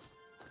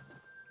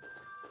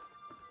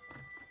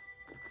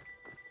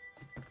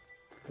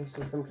 This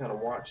is some kind of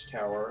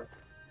watchtower.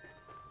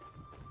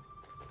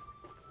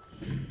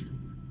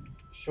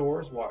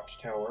 Shores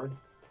Watchtower.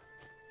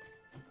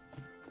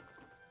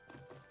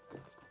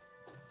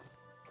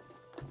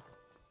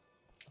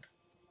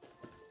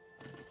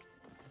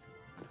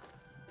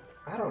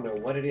 I don't know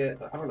what it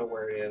is. I don't know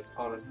where it is,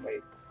 honestly.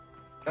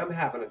 I'm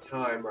having a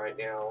time right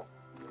now.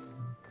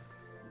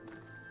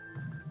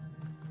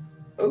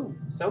 Oh,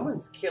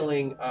 someone's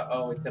killing.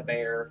 Oh, it's a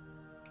bear.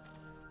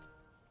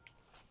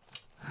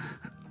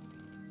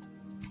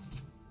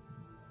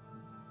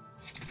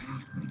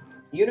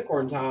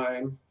 Unicorn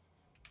time.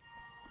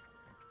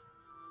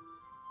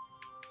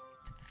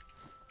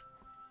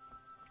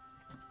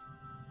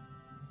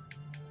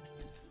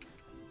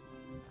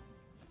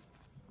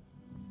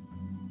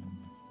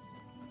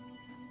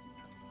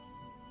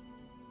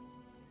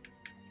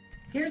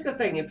 Here's the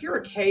thing, if you're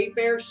a cave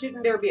bear,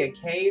 shouldn't there be a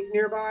cave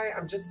nearby?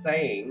 I'm just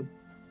saying.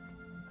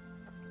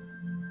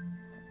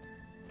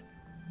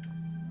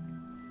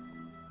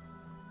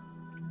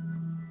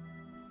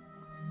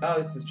 Oh,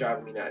 this is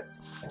driving me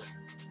nuts.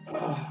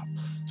 Ugh.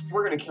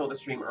 We're gonna kill the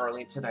stream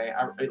early today,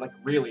 like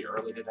really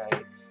early today.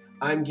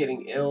 I'm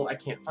getting ill. I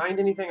can't find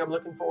anything I'm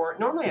looking for.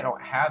 Normally I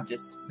don't have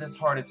this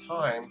hard a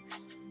time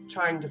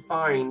trying to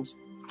find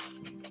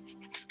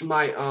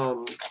my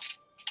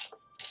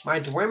my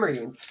Dwemer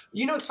ruins.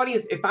 You know what's funny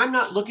is if I'm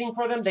not looking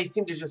for them, they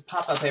seem to just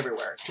pop up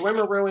everywhere.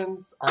 Dwemer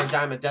ruins are a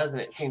dime a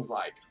dozen, it seems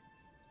like.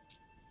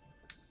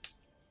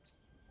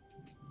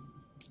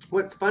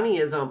 What's funny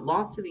is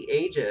Lost to the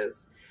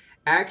Ages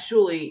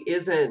actually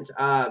isn't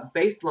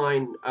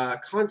baseline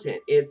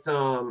content. It's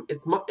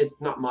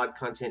not mod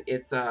content.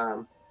 It's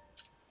oh,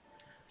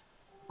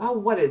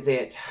 what is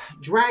it?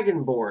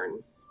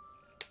 Dragonborn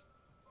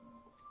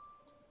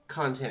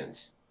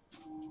content.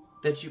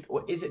 That you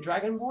is it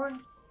Dragonborn?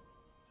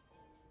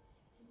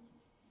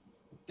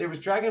 There was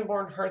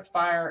Dragonborn,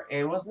 Hearthfire,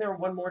 and wasn't there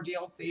one more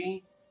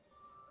DLC?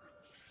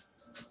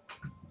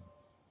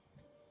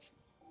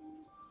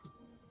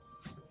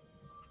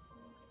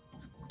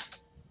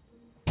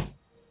 I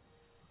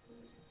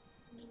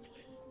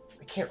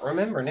can't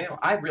remember now.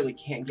 I really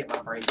can't get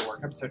my brain to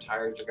work. I'm so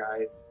tired, you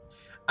guys.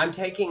 I'm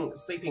taking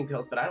sleeping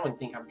pills, but I don't even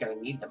think I'm going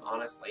to need them,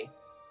 honestly.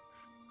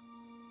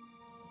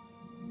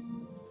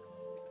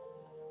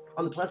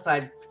 On the plus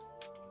side,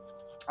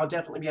 I'll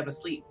definitely be able to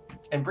sleep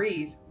and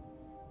breathe.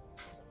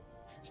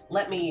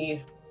 Let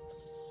me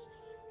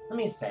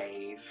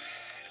save.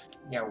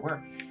 Yeah,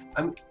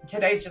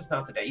 today's just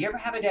not the day. You ever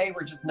have a day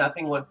where just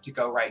nothing wants to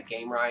go right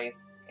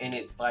game-wise, and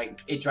it's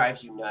like, it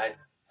drives you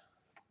nuts?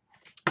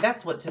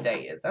 That's what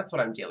today is. That's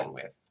what I'm dealing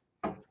with.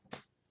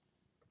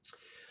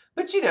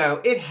 But, you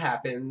know, it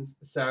happens.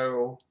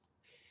 So,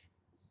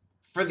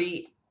 for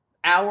the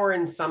hour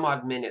and some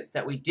odd minutes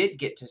that we did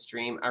get to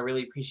stream, I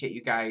really appreciate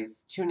you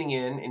guys tuning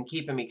in and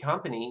keeping me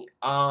company.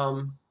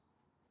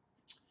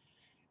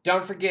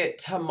 Don't forget,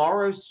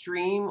 tomorrow's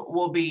stream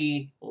will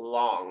be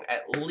long.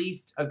 At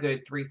least a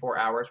good 3-4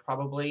 hours,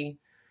 probably.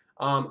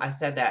 I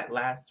said that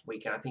last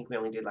week, and I think we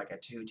only did like a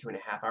 2.5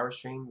 hour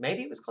stream.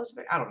 Maybe it was close to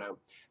that. I don't know.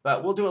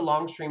 But we'll do a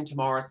long stream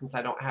tomorrow since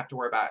I don't have to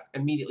worry about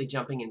immediately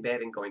jumping in bed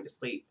and going to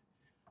sleep.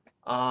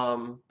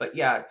 But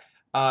yeah,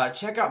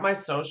 check out my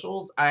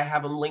socials. I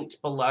have them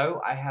linked below.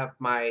 I have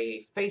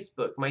my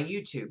Facebook, my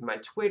YouTube, my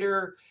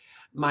Twitter,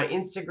 my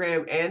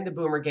Instagram, and the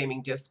Boomer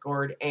Gaming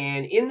Discord.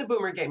 And in the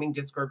Boomer Gaming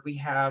Discord, we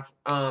have,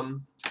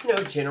 you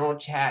know, general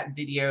chat,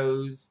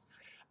 videos,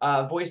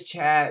 voice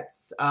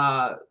chats,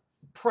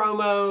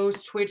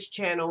 promos, Twitch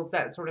channels,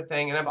 that sort of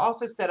thing. And I've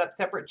also set up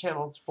separate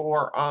channels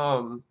for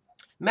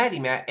Matty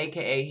Matt,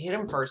 aka Hit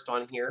Him First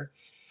on here.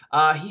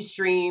 He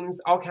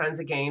streams all kinds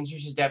of games. You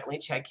should definitely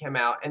check him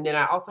out. And then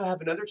I also have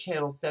another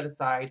channel set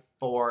aside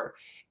for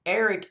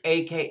Eric,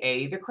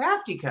 aka the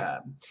Crafty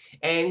Cub.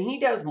 And he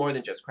does more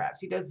than just crafts.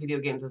 He does video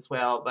games as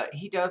well, but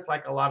he does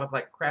like a lot of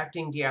like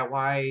crafting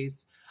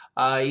DIYs.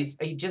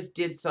 He just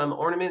did some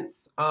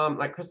ornaments,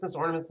 like Christmas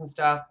ornaments and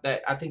stuff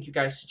that I think you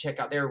guys should check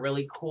out. They're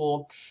really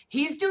cool.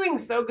 He's doing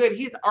so good.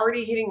 He's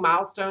already hitting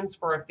milestones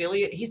for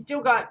affiliate. He's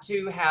still got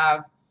to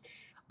have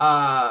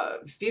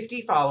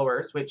 50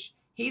 followers, which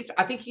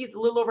I think he's a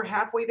little over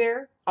halfway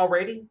there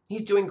already.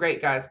 He's doing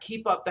great, guys.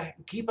 Keep up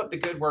the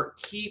good work.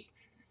 Keep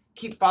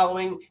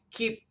following.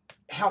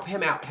 Help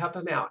him out. Help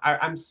him out.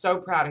 I'm so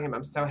proud of him.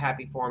 I'm so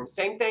happy for him.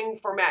 Same thing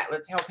for Matt.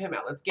 Let's help him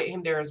out. Let's get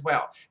him there as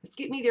well. Let's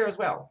get me there as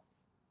well.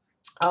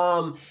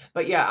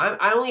 But yeah,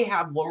 I only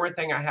have one more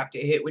thing I have to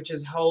hit, which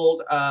is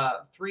hold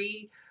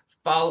 3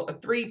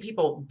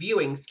 people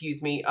viewing,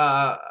 excuse me,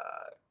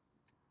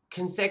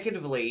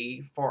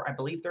 consecutively for I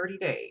believe 30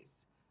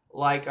 days.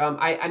 Like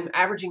I'm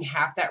averaging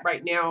half that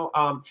right now.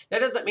 That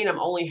doesn't mean I'm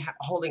only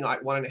holding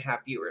like 1.5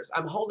 viewers.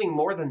 I'm holding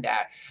more than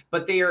that,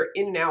 but they are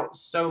in and out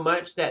so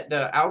much that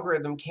the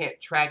algorithm can't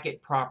track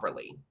it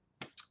properly.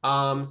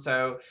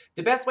 So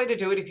the best way to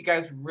do it, if you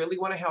guys really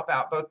want to help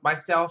out both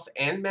myself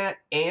and Matt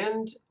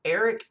and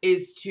Eric,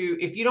 is to,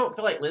 if you don't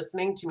feel like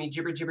listening to me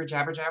jibber,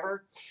 jabber,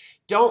 jabber,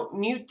 don't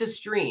mute the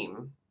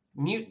stream.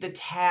 Mute the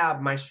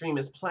tab my stream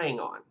is playing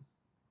on.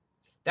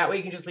 That way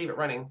you can just leave it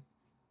running.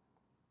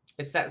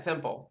 It's that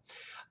simple.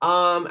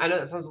 I know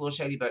that sounds a little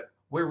shady, but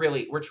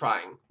we're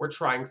trying. We're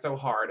trying so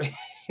hard.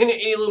 And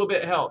any little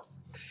bit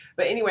helps.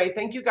 But anyway,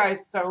 thank you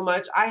guys so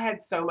much. I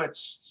had so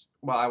much,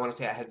 well, I want to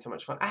say I had so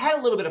much fun. I had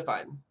a little bit of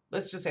fun.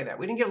 Let's just say that.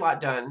 We didn't get a lot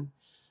done.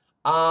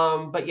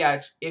 But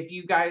yeah, if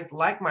you guys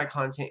like my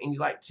content and you'd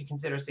like to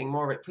consider seeing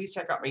more of it, please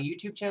check out my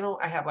YouTube channel.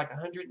 I have like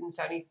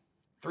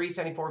 173,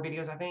 74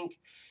 videos, I think.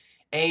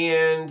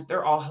 And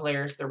they're all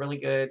hilarious. They're really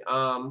good.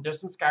 There's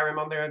some Skyrim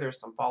on there. There's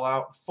some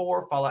Fallout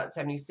 4, Fallout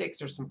 76.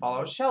 There's some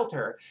Fallout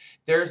Shelter.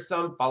 There's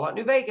some Fallout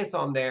New Vegas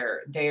on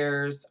there.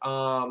 There's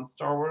Star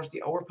Wars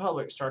The Old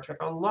Republic, Star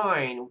Trek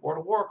Online,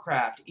 World of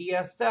Warcraft,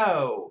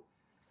 ESO,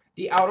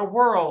 The Outer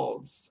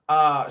Worlds,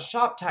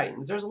 Shop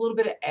Titans. There's a little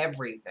bit of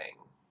everything.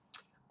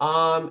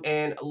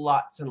 And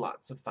lots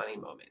of funny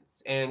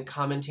moments. And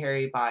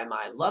commentary by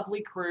my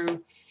lovely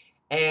crew.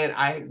 And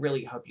I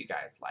really hope you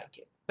guys like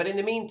it. But in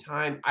the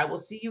meantime, I will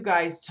see you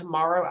guys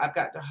tomorrow. I've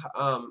got to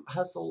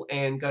hustle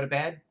and go to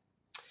bed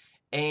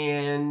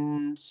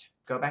and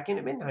go back in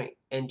at midnight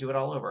and do it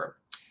all over.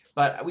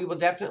 But we will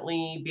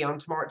definitely be on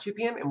tomorrow at 2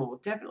 p.m. and we will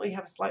definitely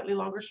have a slightly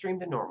longer stream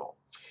than normal.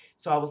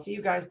 So I will see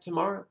you guys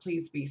tomorrow.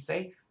 Please be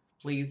safe,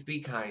 please be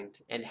kind,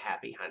 and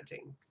happy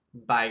hunting.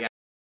 Bye, guys.